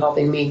therapist has been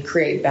helping me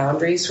create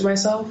boundaries for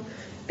myself,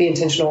 be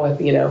intentional with,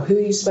 who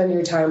you spend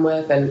your time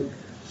with. And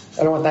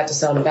I don't want that to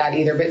sound bad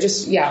either, but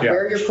just,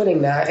 where you're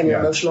putting that and your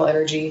emotional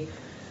energy,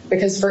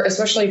 because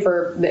especially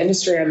for the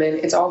industry I'm in,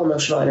 it's all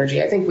emotional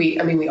energy. I think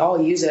we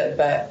all use it,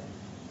 but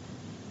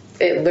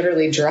it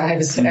literally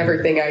drives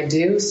everything I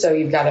do. So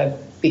you've got to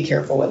be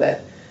careful with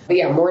it. But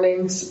yeah,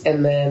 mornings.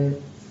 And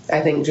then I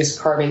think just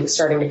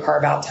starting to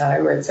carve out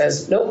time where it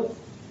says, nope,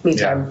 me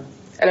time.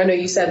 And I know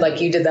you said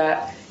like you needed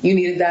that,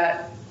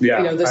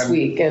 this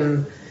week.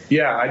 And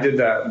I did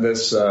that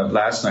this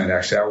last night,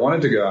 actually. I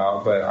wanted to go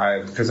out, but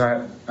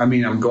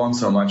I'm going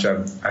so much.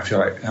 I feel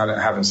like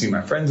I haven't seen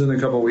my friends in a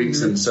couple of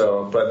weeks. And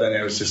so, but then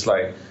it was just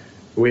like,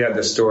 we had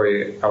this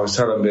story. I was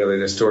telling Bailey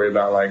this story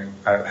about like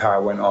how I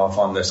went off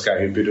on this guy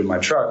who booted my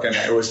truck. And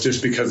it was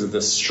just because of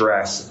the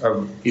stress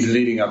of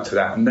leading up to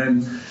that. And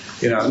then,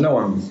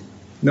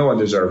 no one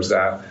deserves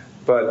that,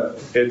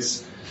 but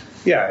it's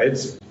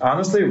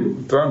honestly,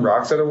 throwing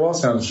rocks at a wall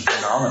sounds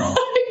phenomenal.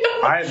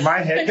 My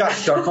head got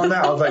stuck on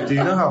that. I was like, do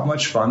you know how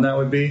much fun that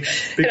would be?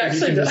 Because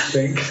you can just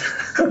think.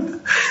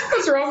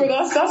 What's wrong with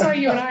us? That's why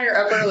you and I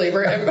are up early.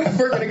 We're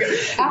going to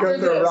go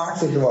throw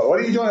rocks at the wall. What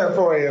are you doing at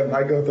 4 a.m.?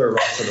 I go throw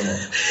rocks at the wall.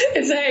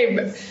 It's,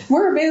 hey,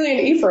 we're Bailey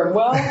and Ephraim.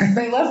 Well,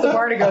 they left the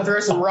bar to go throw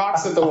some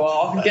rocks at the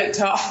wall, get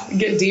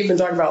deep and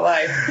talk about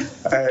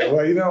life. Hey,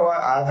 well, you know what?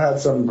 I've had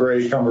some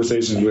great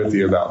conversations with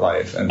you about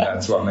life, and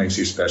that's what makes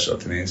you special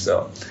to me.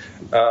 So,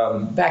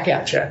 back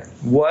at you.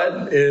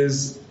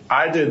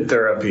 I did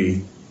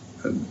therapy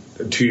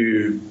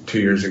 2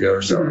 years ago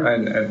or so,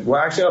 and well,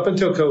 actually up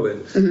until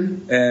COVID,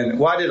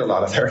 and I did a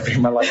lot of therapy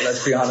in my life.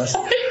 Let's be honest.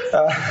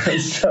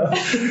 It's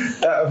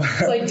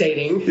like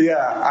dating. Yeah,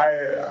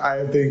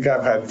 I think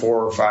I've had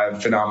 4 or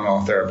 5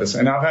 phenomenal therapists,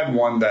 and I've had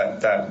one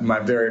that my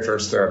very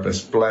first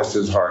therapist, bless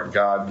his heart,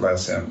 God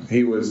bless him.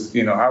 He was,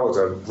 I was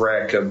a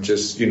wreck of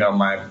just,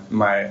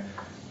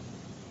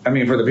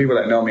 for the people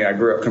that know me, I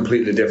grew up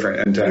completely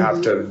different, and to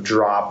have to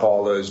drop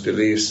all those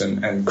beliefs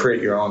and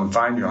create your own and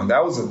find your own,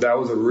 that was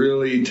a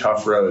really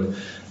tough road,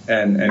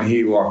 and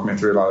he walked me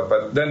through a lot of it.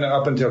 But then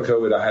up until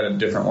COVID, I had a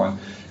different one.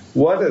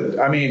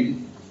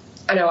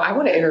 I know, I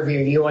want to interview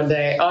you one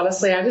day.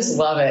 Honestly, I just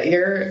love it.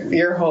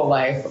 Your whole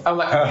life. I'm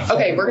like,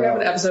 okay, we're going to have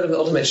an episode of The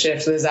Ultimate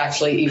Shift that is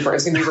actually Ephraim.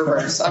 It's going to be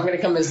reversed. I'm going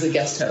to come as the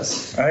guest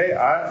host. Hey,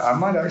 I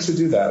might actually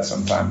do that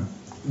sometime.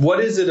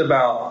 What is it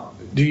about,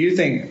 do you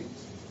think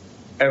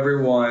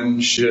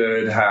everyone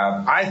should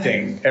have? I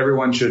think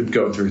everyone should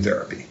go through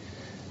therapy.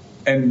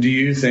 And do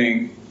you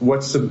think,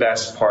 what's the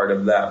best part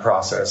of that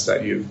process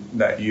that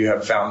you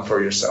have found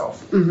for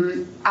yourself?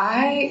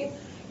 I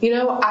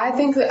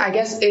think that, I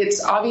guess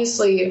it's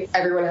obviously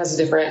everyone has a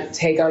different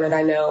take on it.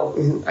 I know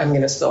I'm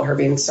going to spill her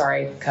beans,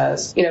 sorry,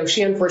 because,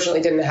 she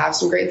unfortunately didn't have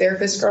some great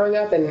therapists growing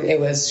up,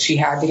 and she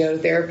had to go to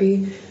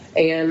therapy.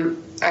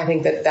 And I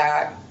think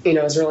that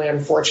is really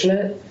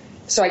unfortunate.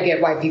 So I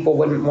get why people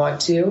wouldn't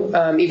want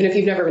to, even if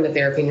you've never been to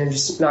therapy and you're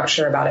just not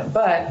sure about it.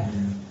 But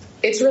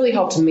it's really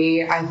helped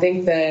me. I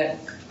think that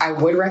I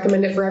would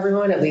recommend it for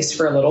everyone, at least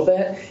for a little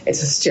bit. It's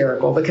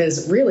hysterical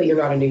because really you're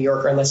not a New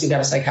Yorker unless you've got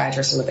a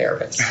psychiatrist and a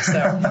therapist.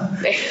 So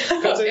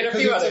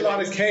it's a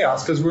lot of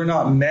chaos because we're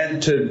not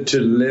meant to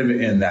live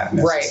in that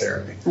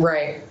necessarily.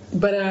 Right.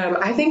 But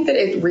I think that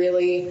it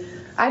really,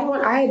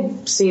 I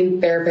had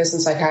seen therapists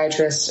and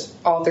psychiatrists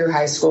all through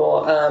high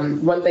school.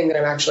 One thing that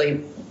I'm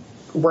actually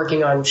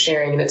working on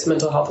sharing, and it's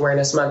Mental Health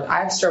Awareness Month.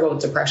 I've struggled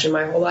with depression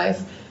my whole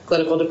life,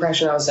 clinical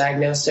depression. I was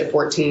diagnosed at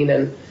 14,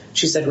 and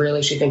she said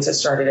really she thinks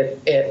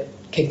it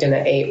kicked in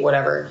at 8,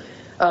 whatever.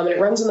 It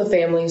runs in the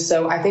family,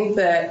 so I think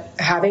that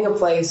having a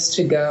place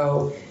to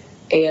go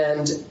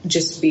and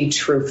just be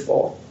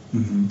truthful.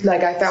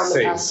 Like I found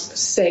it's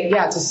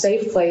a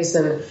safe place,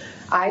 and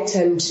I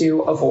tend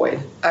to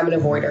avoid. I'm an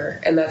avoider,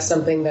 and that's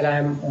something that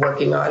I'm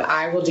working on.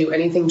 I will do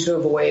anything to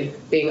avoid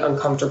being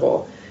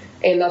uncomfortable.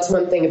 And that's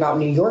one thing about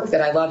New York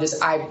that I loved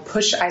is I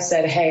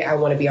said, hey, I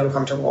want to be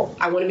uncomfortable.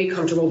 I want to be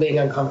comfortable being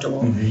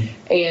uncomfortable.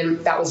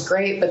 And that was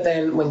great. But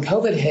then when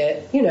COVID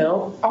hit,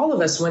 all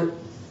of us went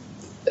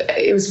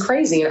it was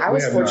crazy. And I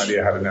was have no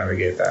idea how to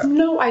navigate that.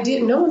 No, I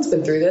didn't. No one's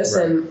been through this.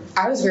 Right. And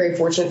I was very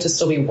fortunate to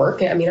still be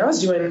working. I mean, I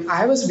was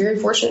very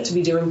fortunate to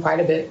be doing quite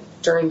a bit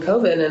during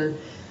COVID.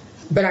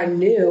 But I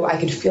knew I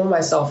could feel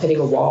myself hitting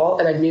a wall.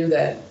 And I knew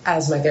that,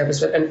 as my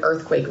therapist said, an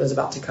earthquake was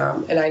about to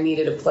come. And I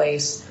needed a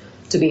place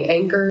to be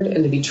anchored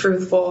and to be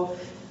truthful.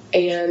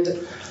 And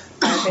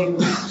I think,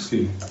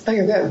 oh,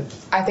 you're good.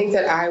 I think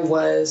that I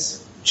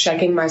was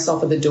checking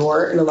myself at the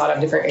door in a lot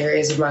of different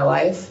areas of my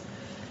life.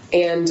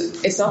 And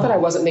it's not that I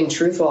wasn't being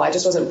truthful. I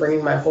just wasn't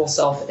bringing my whole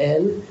self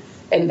in.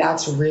 And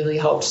that's really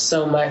helped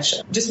so much.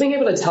 Just being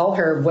able to tell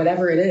her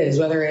whatever it is,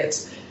 whether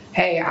it's,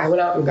 hey, I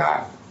went out and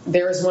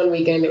there was one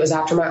weekend, it was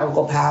after my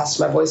uncle passed.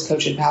 My voice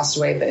coach had passed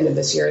away at the end of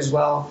this year as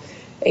well.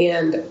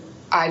 And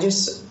I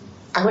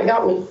went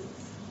out and,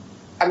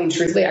 I mean,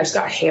 truthfully, I just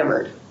got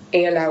hammered.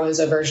 And I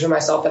was a version of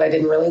myself that I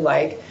didn't really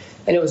like.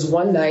 And it was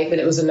one night, but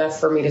it was enough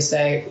for me to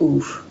say,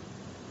 oof,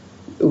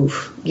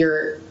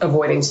 you're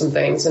avoiding some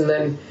things. And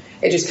then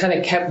it just kind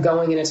of kept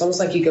going. And it's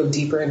almost like you go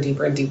deeper and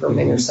deeper and deeper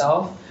within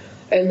yourself.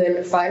 And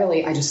then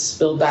finally, I just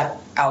spilled that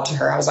out to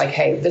her. I was like,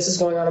 hey, this is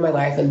going on in my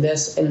life, and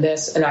this,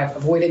 and I've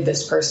avoided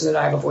this person, and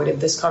I've avoided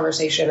this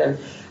conversation, and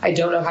I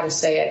don't know how to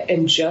say it.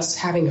 And just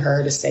having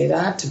her to say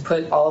that, to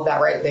put all of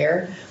that right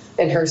there,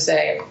 and her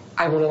say,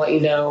 I want to let you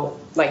know,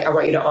 like, I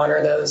want you to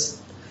honor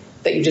those,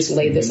 that you just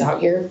laid this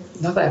out here.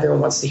 Not that everyone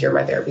wants to hear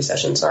my therapy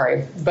session,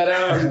 sorry.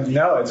 But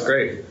no, it's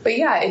great. But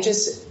yeah, I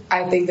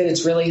think that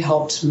it's really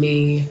helped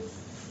me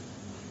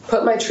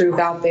put my truth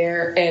out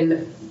there,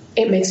 and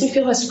it makes me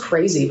feel less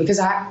crazy, because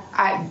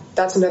I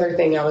that's another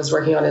thing I was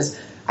working on is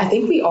I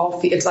think we all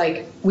feel, it's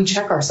like we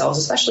check ourselves,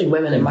 especially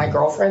women and my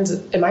girlfriends.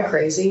 Am I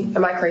crazy?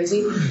 Am I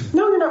crazy?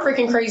 No, you're not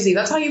freaking crazy.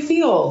 That's how you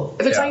feel.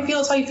 If it's how you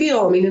feel, it's how you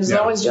feel. I mean, it's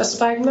always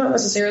justified, not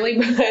necessarily,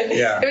 but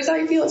if it's how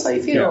you feel, it's how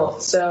you feel.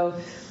 So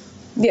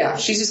yeah,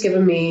 she's just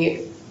given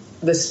me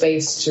the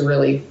space to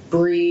really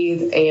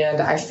breathe, and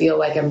I feel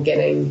like I'm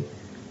getting,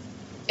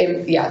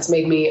 it's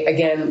made me,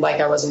 again, like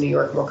I was in New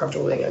York, more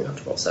comfortable being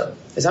uncomfortable. So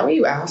is that what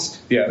you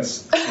asked?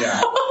 Yes.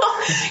 Yeah.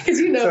 Because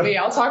you know me,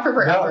 I'll talk for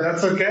forever. No,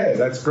 that's okay.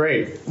 That's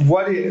great.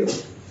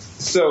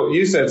 So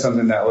you said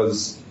something that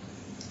was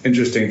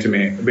interesting to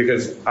me,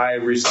 because I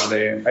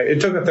recently,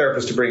 it took a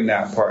therapist to bring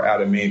that part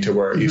out of me to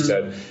where you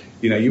said,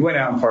 you went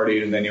out and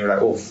partied, and then you were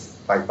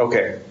like,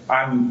 okay,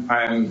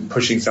 I'm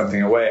pushing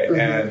something away.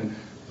 And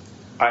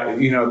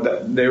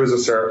there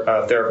was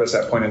a therapist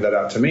that pointed that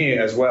out to me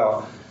as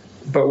well.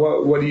 But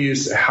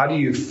how do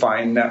you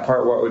find that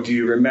part? Do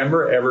you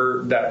remember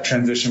ever that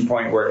transition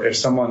point where if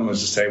someone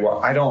was to say, well,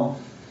 I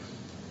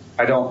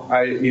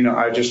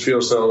just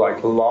feel so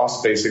like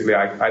lost, basically.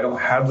 I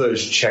don't have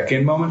those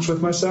check-in moments with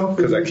myself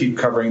because I keep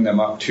covering them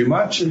up too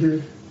much.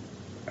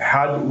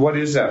 What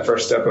is that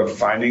first step of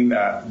finding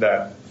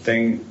that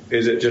thing?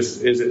 Is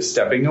it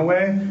stepping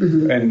away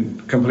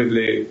and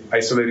completely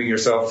isolating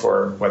yourself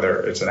for whether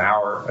it's an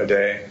hour, a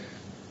day?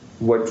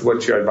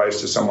 What's your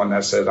advice to someone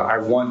that says, I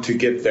want to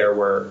get there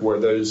where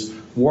those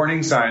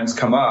warning signs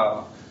come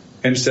up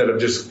instead of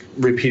just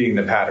repeating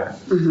the pattern,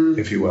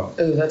 if you will?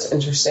 Oh, that's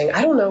interesting.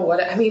 I don't know I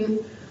was going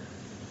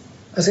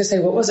to say,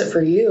 what was it for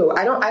you?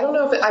 I don't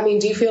know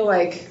if do you feel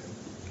like,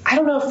 I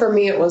don't know if for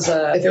me it was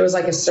if it was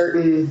like a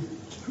certain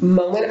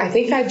moment. I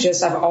think I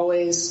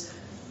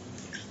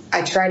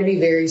try to be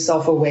very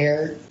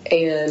self-aware,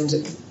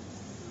 and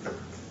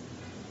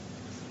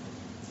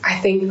I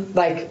think,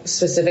 like,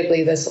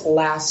 specifically this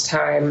last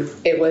time,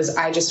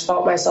 I just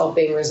felt myself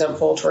being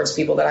resentful towards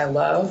people that I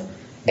love.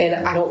 And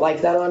I don't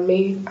like that on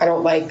me. I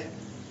don't like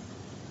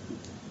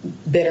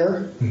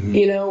bitter,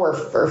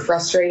 or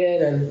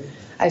frustrated. And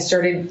I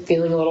started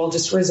feeling a little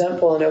just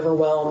resentful and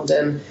overwhelmed.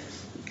 And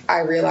I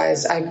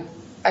realized, I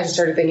just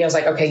started thinking, I was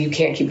like, okay, you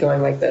can't keep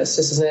going like this.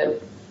 This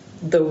isn't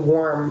the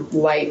warm,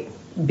 light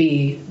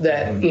bee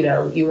that,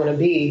 you want to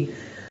be.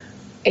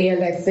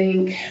 And I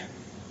think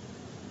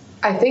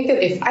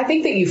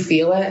that you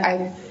feel it.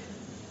 I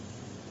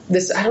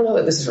don't know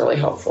that this is really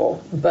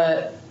helpful,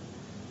 but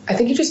I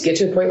think you just get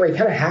to a point where you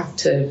kind of have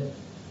to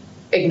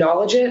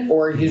acknowledge it,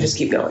 or you just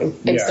keep going,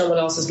 and someone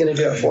else is going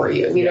to do it for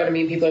you. You know what I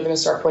mean? People are going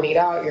to start pointing it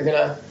out. You're going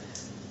to,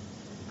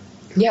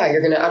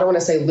 I don't want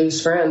to say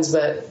lose friends,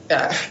 but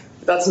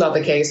that's not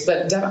the case.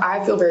 But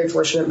I feel very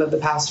fortunate that the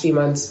past few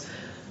months,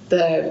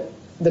 the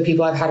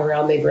people I've had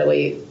around,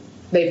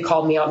 they've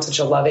called me out in such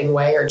a loving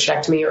way, or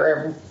checked me,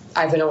 or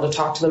I've been able to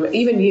talk to them.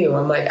 Even you,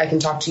 I'm like, I can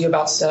talk to you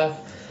about stuff.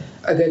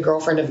 A good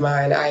girlfriend of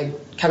mine, I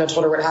kind of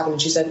told her what happened,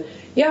 and she said,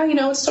 yeah,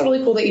 it's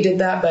totally cool that you did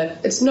that, but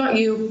it's not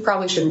you.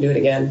 Probably shouldn't do it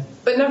again.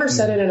 But never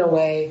said it in a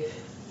way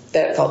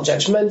that felt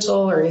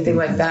judgmental or anything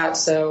like that.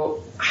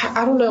 So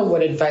I don't know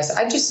what advice.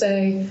 I'd just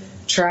say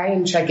try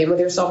and check in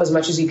with yourself as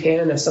much as you can.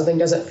 And if something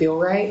doesn't feel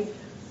right,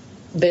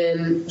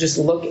 then just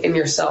look in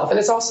yourself. And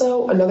it's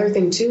also another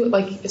thing too,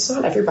 like, it's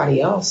not everybody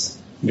else.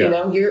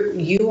 Yeah.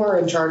 You are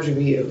in charge of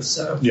you.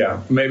 So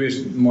yeah, maybe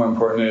it's more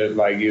important,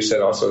 like you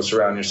said, also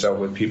surround yourself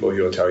with people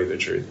who will tell you the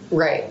truth.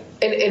 Right,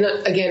 and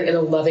again, in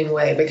a loving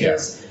way,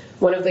 because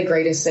one of the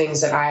greatest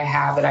things that I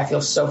have that I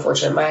feel so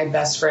fortunate, my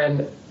best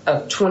friend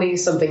of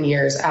 20-something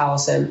years,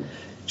 Allison,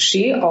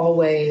 she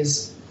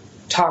always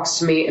talks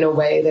to me in a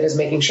way that is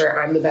making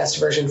sure I'm the best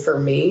version for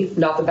me,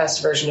 not the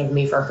best version of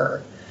me for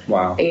her.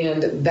 Wow.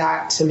 And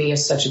that to me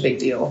is such a big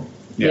deal,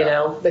 you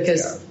know,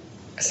 because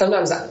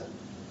sometimes,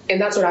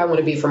 and that's what I want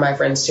to be for my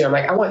friends too. I'm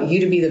like, I want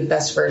you to be the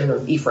best version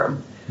of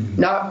Ephraim,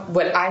 not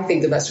what I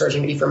think the best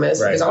version of Ephraim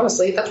is. Because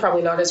honestly, that's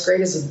probably not as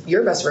great as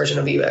your best version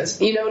of you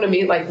is. You know what I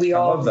mean? Like we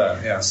all. I love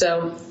that. Yeah.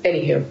 So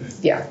anywho,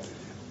 yeah.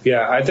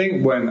 Yeah, I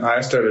think when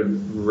I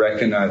started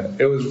recognizing,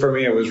 it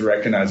was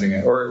recognizing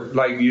it, or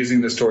like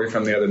using the story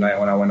from the other night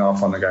when I went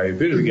off on the guy who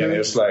booted again.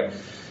 It's like,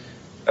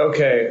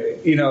 okay,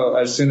 you know,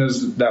 as soon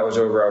as that was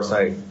over, I was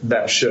like,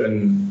 that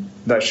shouldn't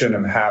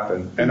have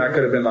happened, and I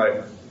could have been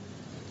like,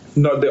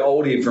 no, the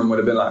old Ephraim would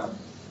have been like,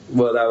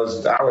 well,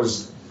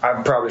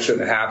 I probably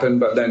shouldn't have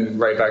happened, but then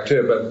right back to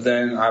it. But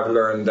then I've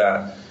learned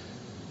that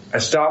I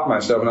stopped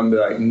myself and I'm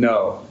like,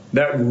 no,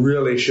 that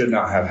really should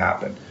not have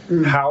happened.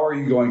 How are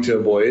you going to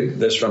avoid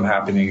this from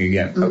happening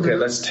again? Okay,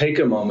 let's take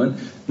a moment.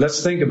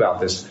 Let's think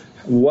about this.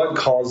 What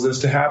caused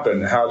this to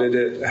happen? How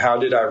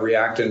did I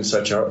react in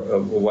such a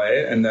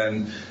way? And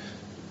then,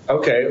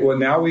 okay, well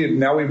now we've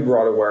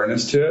brought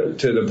awareness to it,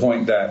 to the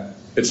point that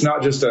it's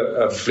not just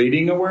a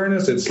fleeting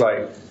awareness. It's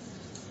like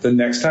the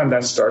next time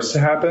that starts to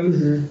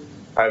happen,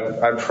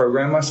 I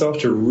programmed myself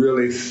to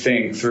really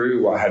think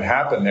through what had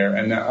happened there,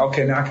 and now I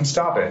can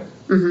stop it,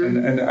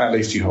 and at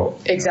least you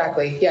hope.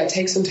 Exactly. Yeah.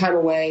 Take some time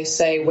away.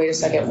 Say, wait a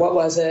second, what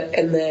was it?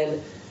 And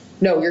then,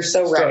 no, you're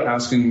so Start right.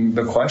 asking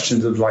the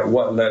questions of like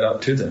what led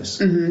up to this,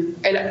 and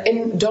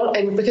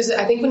because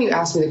I think when you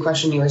asked me the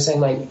question, you were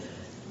saying like,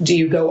 do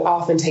you go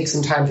off and take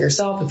some time for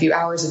yourself, a few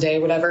hours a day,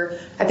 whatever?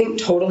 I think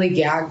totally,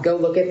 go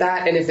look at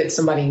that, and if it's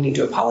somebody you need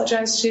to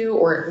apologize to,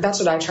 or that's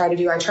what I try to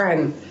do. I try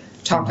and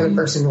talk to the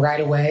person right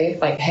away,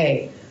 like,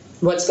 hey,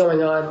 what's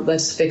going on?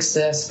 Let's fix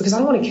this. Because I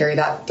don't want to carry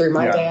that through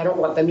my day. I don't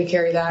want them to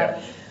carry that.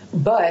 Yeah.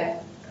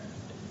 But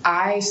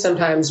I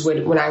sometimes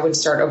would, when I would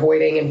start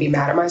avoiding and be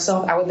mad at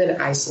myself, I would then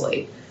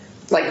isolate,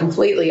 like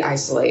completely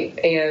isolate.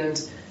 And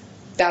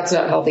that's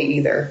not healthy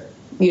either,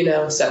 you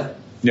know, so.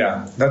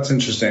 Yeah, that's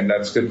interesting.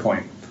 That's a good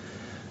point.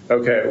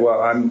 Okay,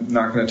 well, I'm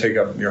not going to take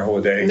up your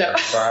whole day. No.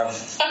 So I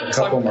have a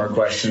couple more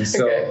questions.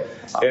 So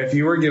if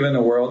you were given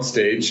a world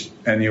stage,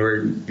 and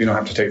you don't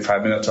have to take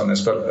 5 minutes on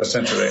this, but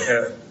essentially,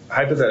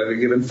 hypothetically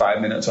given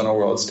 5 minutes on a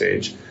world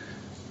stage,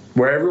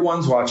 where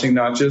everyone's watching,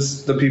 not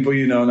just the people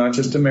you know, not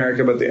just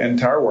America, but the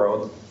entire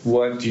world,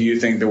 what do you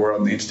think the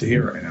world needs to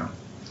hear right now?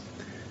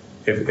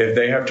 If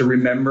they have to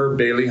remember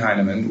Bailey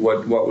Hyneman,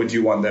 what would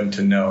you want them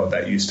to know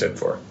that you stood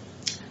for?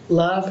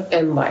 Love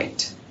and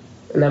light.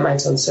 And that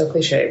might sound so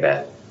cliche,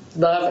 but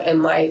love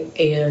and light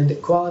and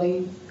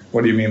equality.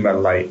 What do you mean by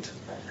light?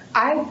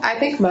 I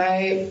think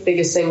my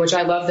biggest thing, which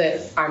I love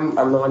that I'm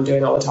the one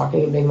doing all the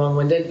talking and being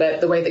long-winded,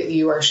 but the way that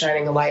you are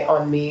shining a light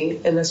on me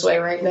in this way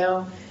right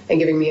now and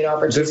giving me an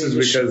opportunity. This is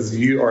because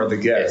you are the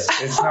guest.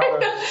 It's not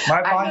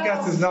my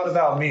podcast is not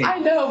about me. I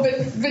know,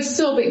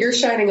 but you're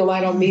shining a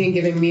light on me and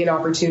giving me an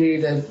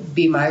opportunity to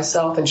be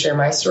myself and share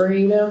my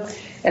story, you know?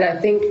 And I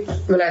think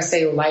when I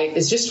say light,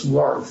 it's just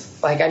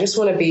warmth. Like, I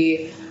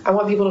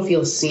want people to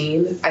feel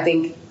seen. I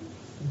think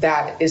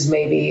that is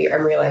maybe,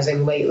 I'm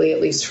realizing lately,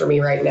 at least for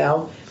me right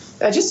now,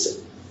 I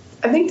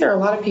think there are a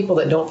lot of people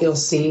that don't feel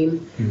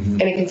seen,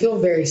 and it can feel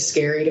very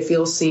scary to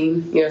feel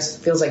seen. You know, it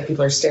feels like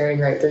people are staring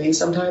right through you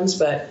sometimes,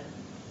 but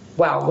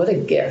wow, what a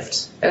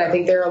gift. And I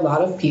think there are a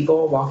lot of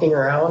people walking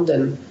around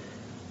and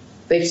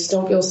they just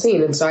don't feel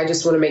seen. And so I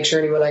just want to make sure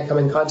anyone I come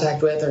in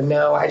contact with or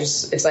know,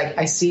 it's like,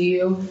 I see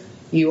you,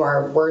 you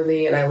are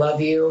worthy, and I love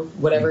you,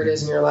 whatever it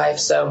is in your life.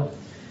 So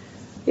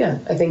yeah,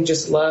 I think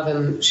just love,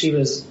 and she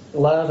was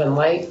love and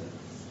light.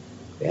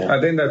 Yeah.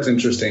 I think that's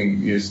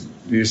interesting.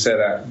 You said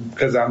that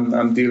because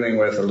I'm dealing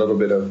with a little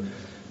bit of,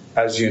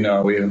 as you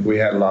know, we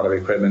had a lot of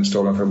equipment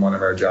stolen from one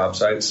of our job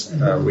sites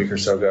a week or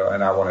so ago,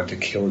 and I wanted to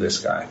kill this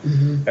guy.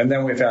 And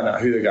then we found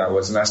out who the guy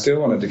was, and I still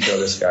wanted to kill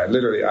this guy.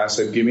 Literally, I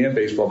said, "Give me a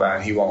baseball bat,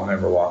 and he won't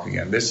ever walk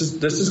again." This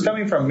is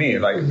coming from me.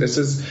 Like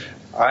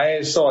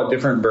I saw a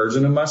different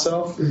version of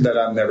myself that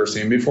I've never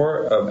seen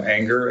before, of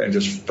anger and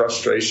just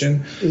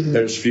frustration.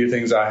 There's few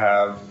things I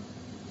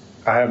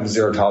have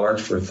zero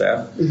tolerance for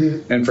theft.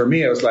 And for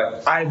me, it was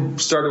like, I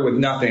started with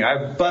nothing.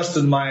 I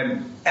busted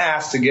my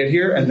ass to get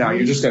here, and now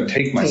you're just going to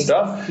take my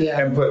stuff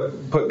and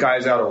put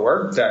guys out of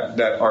work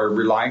that are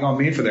relying on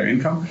me for their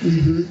income.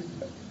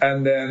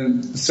 And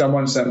then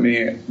someone sent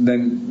me,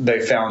 then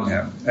they found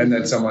him. And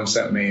then someone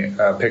sent me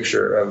a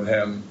picture of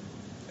him,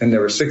 and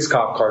there were 6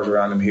 cop cars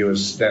around him. He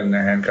was standing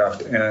there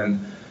handcuffed.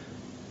 And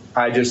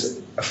I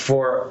just,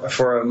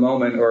 for a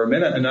moment or a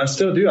minute, and I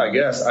still do, I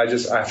guess,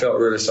 I felt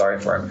really sorry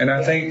for him. And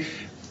I think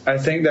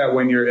that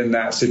when you're in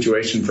that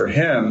situation for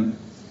him,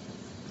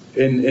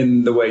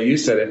 in the way you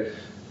said it,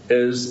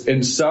 is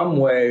in some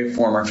way,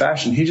 form, or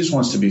fashion, he just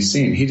wants to be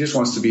seen. He just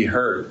wants to be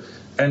heard.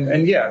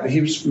 And yeah,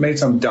 he's made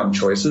some dumb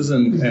choices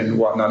and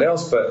whatnot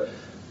else, but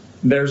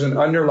there's an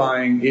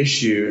underlying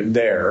issue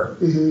there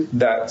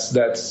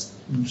that's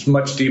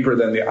much deeper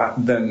than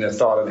the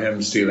thought of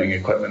him stealing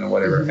equipment or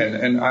whatever.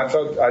 And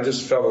I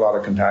just felt a lot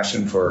of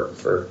compassion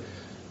for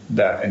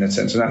that in a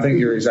sense. And I think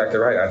you're exactly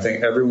right. I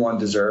think everyone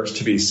deserves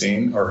to be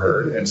seen or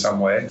heard in some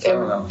way. So I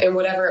don't know. And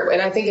whatever.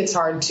 And I think it's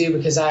hard too,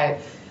 because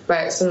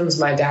sometimes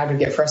my dad would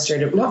get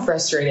frustrated, not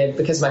frustrated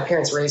because my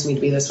parents raised me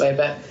to be this way,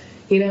 but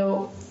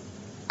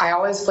I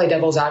always play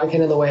devil's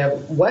advocate in the way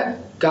of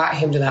what got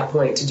him to that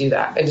point to do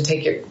that and to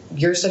take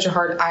you're such a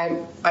hard,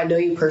 I know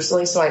you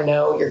personally, so I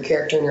know your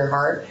character and your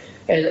heart,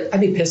 and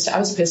I'd be pissed. I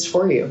was pissed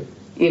for you.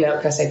 Can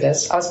I say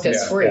pissed? I was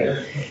pissed for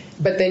you.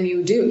 But then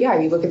you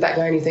look at that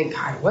guy and you think,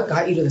 God, what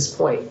got you to this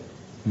point?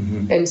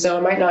 Mm-hmm. And so I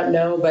might not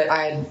know, but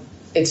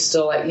it's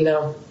still like,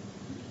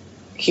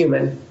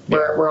 human.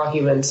 We're all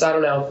human. So I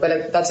don't know.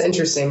 But that's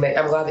interesting.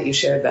 I'm glad that you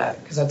shared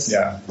that, because that's...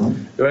 Yeah.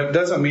 It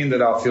doesn't mean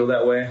that I'll feel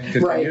that way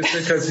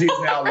continuously, because he's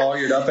now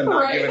lawyered up and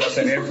not giving us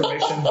any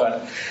information.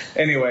 But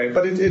anyway,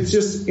 it's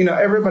just,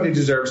 everybody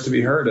deserves to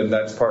be heard. And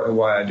that's part of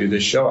why I do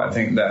this show. I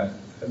think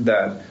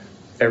that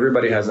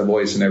everybody has a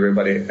voice, and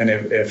everybody, and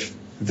if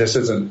this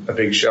isn't a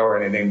big show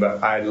or anything,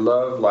 but I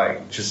love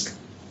just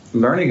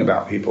learning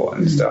about people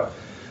and stuff.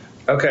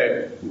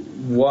 Okay.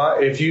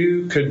 What if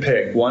you could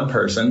pick one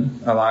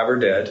person, alive or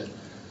dead,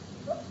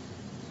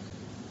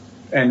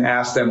 and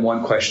ask them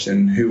one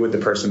question, who would the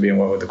person be and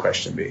what would the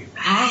question be?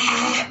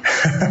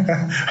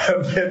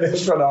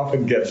 This one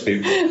often gets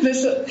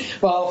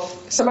people.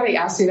 Somebody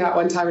asked me that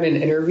one time in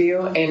an interview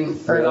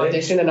or an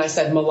audition, and I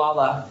said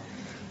Malala.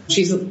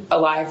 She's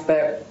alive,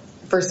 but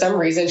for some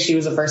reason she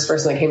was the first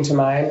person that came to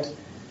mind.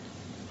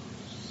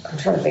 I'm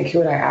trying to think, who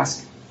would I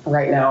ask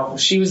right now?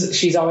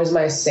 She's always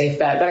my safe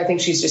bet, but I think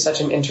she's just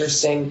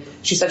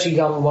she's such a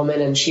young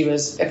woman, and she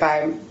was, if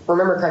I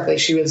remember correctly,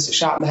 she was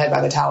shot in the head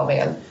by the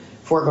Taliban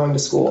before going to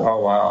school. Oh,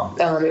 wow.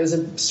 It was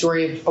a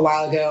story a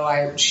while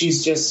ago.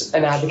 She's just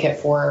an advocate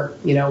for,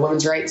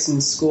 women's rights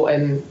in school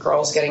and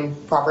girls getting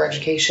proper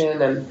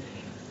education. And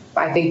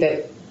I think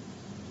that,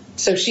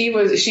 so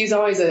she's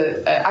always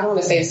I don't want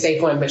to say a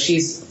safe one, but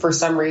she's, for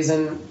some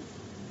reason,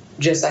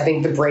 just, I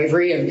think the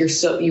bravery of you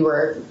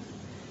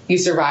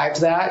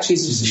survived that.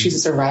 She's a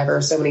survivor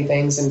of so many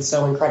things and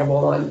so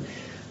incredible.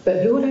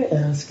 But who would I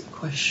ask a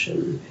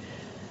question?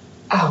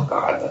 Oh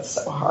God, that's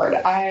so hard.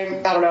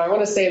 I don't know. I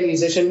want to say a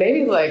musician,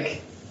 maybe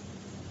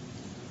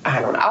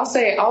I don't know. I'll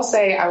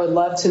say I would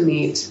love to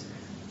meet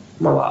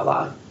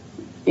Malala.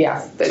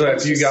 Yeah. So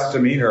if you got to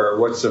meet her,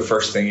 what's the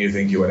first thing you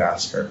think you would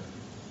ask her?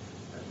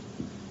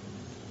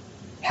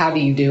 How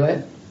do you do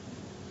it?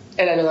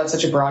 And I know that's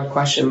such a broad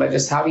question, but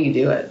just how do you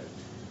do it?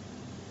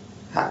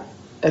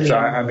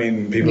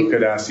 People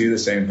could ask you the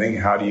same thing.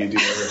 How do you do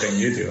everything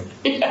you do?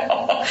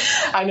 Yeah,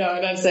 I know.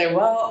 And I'd say,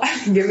 well,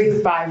 give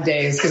me 5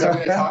 days, because I'm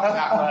going to talk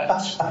that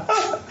much.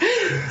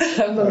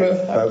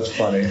 That's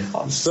funny.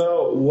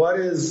 So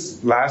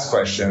last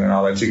question, and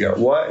I'll let you go.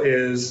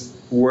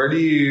 Where do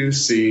you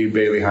see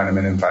Bailey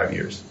Hyneman in 5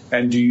 years?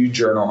 And do you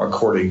journal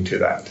according to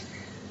that?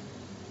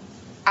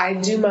 I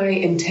do my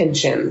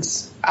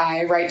intentions.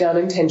 I write down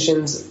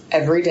intentions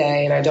every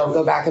day, and I don't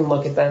go back and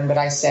look at them, but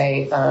I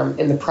say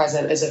in the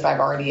present as if I've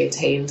already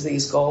attained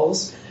these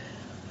goals.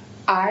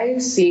 I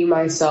see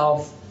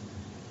myself,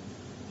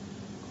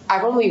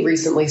 I've only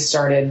recently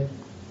started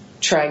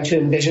trying to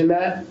envision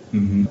that,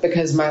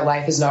 because my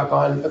life has not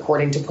gone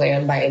according to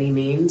plan by any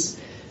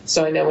means.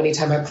 So I know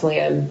anytime I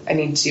plan, I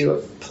need to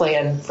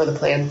plan for the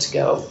plan to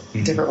go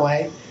a different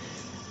way.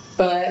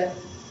 But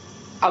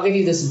I'll give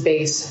you this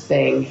base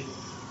thing.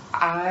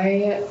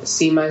 I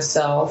see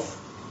myself,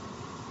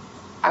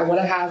 I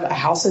want to have a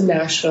house in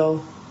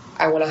Nashville.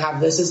 I want to have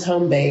this as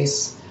home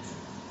base.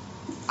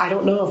 I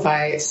don't know if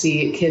I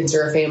see kids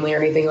or a family or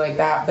anything like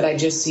that, but I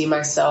just see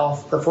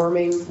myself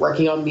performing,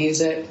 working on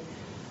music,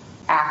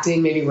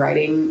 acting, maybe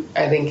writing.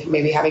 I think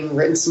maybe having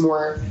written some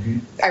more.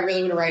 I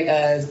really want to write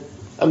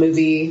a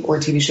movie or a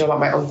TV show about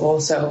my uncle,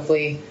 so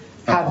hopefully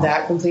have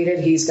that completed.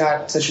 He's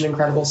got such an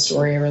incredible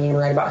story. I really want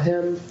to write about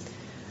him.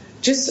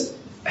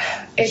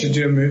 You should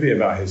do a movie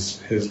about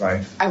his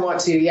life. I want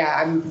to,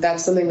 yeah.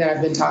 That's something that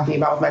I've been talking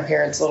about with my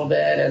parents a little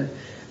bit. And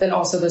then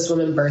also this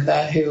woman,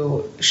 Bertha,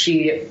 who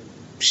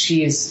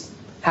she's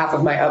half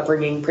of my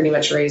upbringing, pretty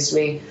much raised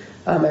me.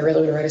 I really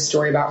want to write a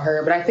story about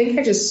her. But I think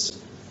it's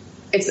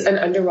an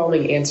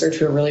underwhelming answer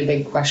to a really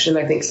big question.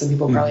 I think some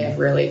people probably have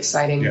really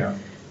exciting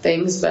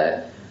things.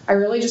 But I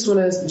really just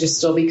want to just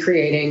still be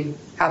creating,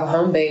 have a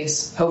home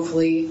base,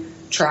 hopefully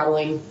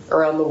traveling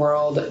around the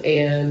world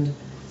and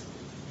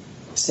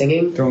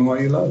singing. Doing what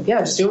you love.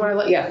 Yeah, just doing what I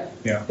love.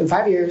 Yeah. In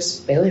 5 years,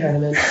 Bailey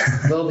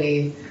Hyneman will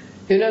be,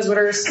 who knows what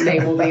her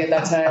name will be at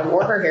that time,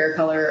 or her hair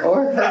color,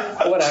 or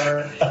her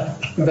whatever.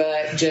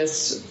 But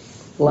just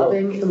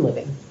loving and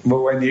living. But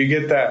when you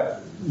get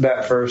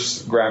that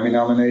first Grammy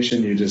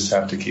nomination, you just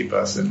have to keep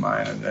us in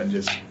mind, and then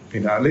just,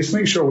 at least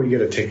make sure we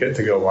get a ticket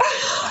to go watch.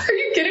 Are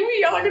you kidding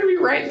me? Y'all are going to be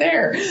right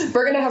there.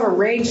 We're going to have a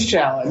rage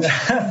challenge.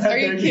 Are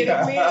you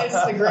kidding me?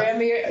 It's the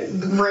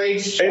Grammy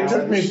Rage Challenge. It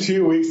took me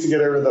 2 weeks to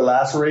get over the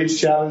last rage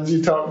challenge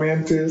you talked me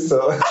into.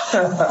 So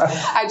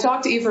I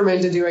talked Ephraim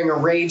into doing a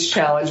rage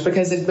challenge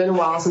because it's been a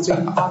while since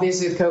we've,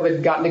 obviously with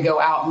COVID, gotten to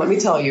go out. And let me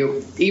tell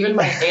you, even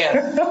my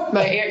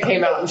aunt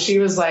came out and she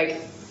was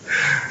like,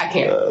 I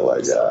can't. Oh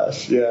my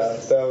gosh. Yeah,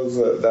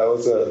 that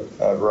was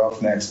a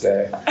rough next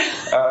day.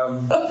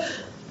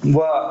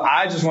 Well,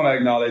 I just want to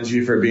acknowledge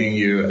you for being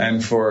you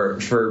and for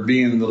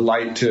being the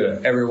light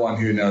to everyone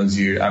who knows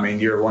you. I mean,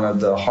 you're one of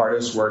the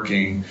hardest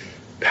working,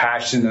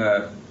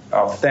 passionate,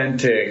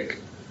 authentic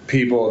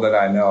people that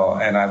I know,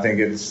 and I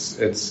think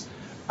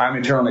I'm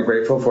eternally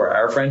grateful for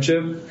our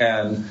friendship,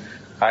 and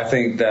I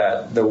think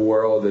that the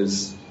world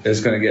is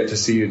going to get to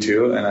see you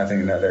too, and I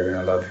think that they're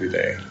going to love who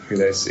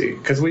they see,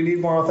 because we need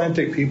more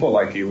authentic people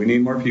like you. We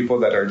need more people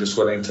that are just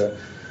willing to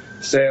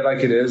say it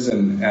like it is,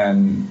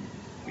 and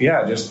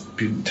yeah, just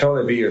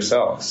totally be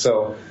yourself.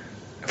 So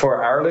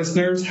for our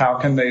listeners, how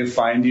can they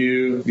find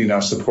you,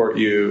 support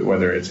you,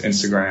 whether it's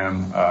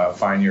Instagram,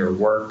 find your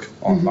work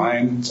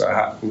online? So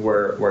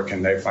where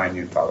can they find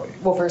you and follow you?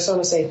 Well, first I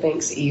want to say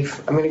thanks,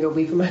 Eve. I'm going to go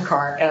weep in my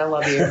car, and I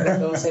love you. I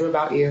feel the same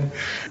about you.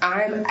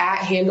 I'm at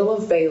Handle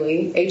of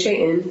Bailey,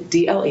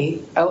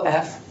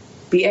 HANDLEOF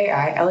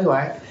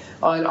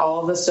on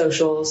all the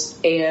socials,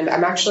 and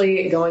I'm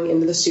actually going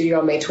into the studio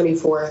on May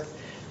 24th.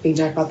 We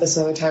can talk about this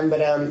another time,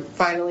 but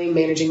finally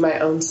managing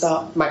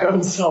myself,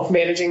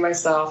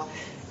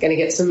 Gonna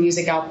get some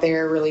music out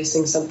there,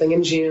 releasing something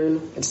in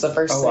June. It's the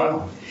first thing.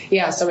 Wow.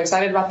 Yeah, so I'm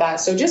excited about that.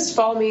 So just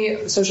follow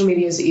me. Social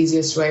media is the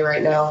easiest way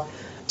right now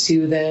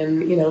to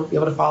then, be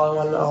able to follow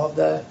on all of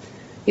the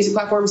music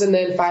platforms. And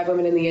then 5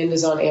 Women in the End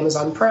is on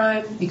Amazon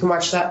Prime. You can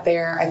watch that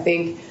there. I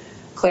think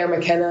Claire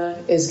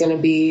McKenna is going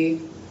to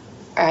be,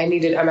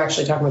 I'm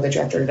actually talking with the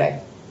director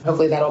today.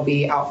 Hopefully that'll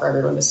be out for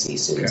everyone to see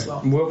soon as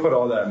well. We'll put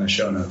all that in the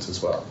show notes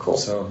as well. Cool.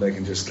 So they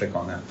can just click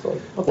on that. Cool.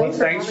 Well,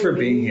 thanks for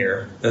being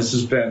here. This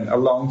has been a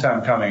long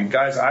time coming.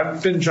 Guys,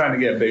 I've been trying to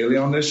get Bailey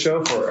on this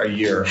show for a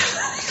year,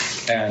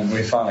 and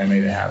we finally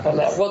made it happen.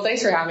 Well,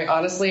 thanks for having me.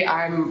 Honestly,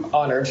 I'm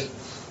honored.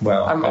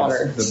 Well, I'm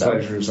honored. The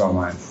pleasure is all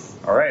mine.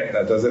 All right,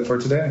 that does it for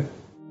today.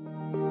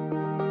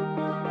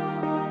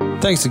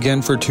 Thanks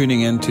again for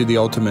tuning in to The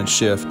Ultimate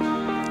Shift.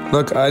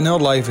 Look, I know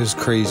life is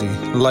crazy.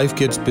 Life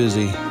gets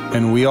busy,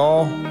 and we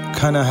all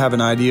kind of have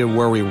an idea of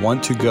where we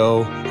want to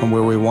go and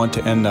where we want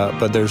to end up,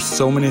 but there's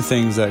so many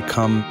things that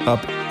come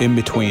up in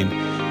between.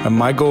 And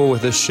my goal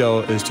with this show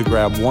is to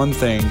grab one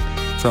thing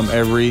from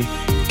every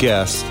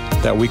guest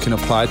that we can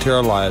apply to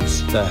our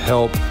lives that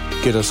help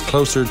get us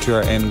closer to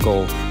our end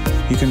goal.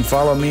 You can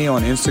follow me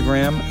on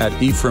Instagram at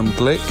Ephraim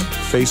Glick,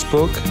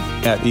 Facebook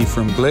at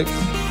Ephraim Glick,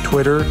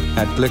 Twitter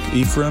at Glick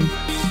Ephraim,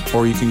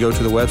 or you can go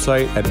to the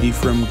website at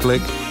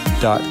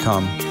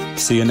ephraimglick.com.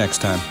 See you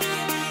next time.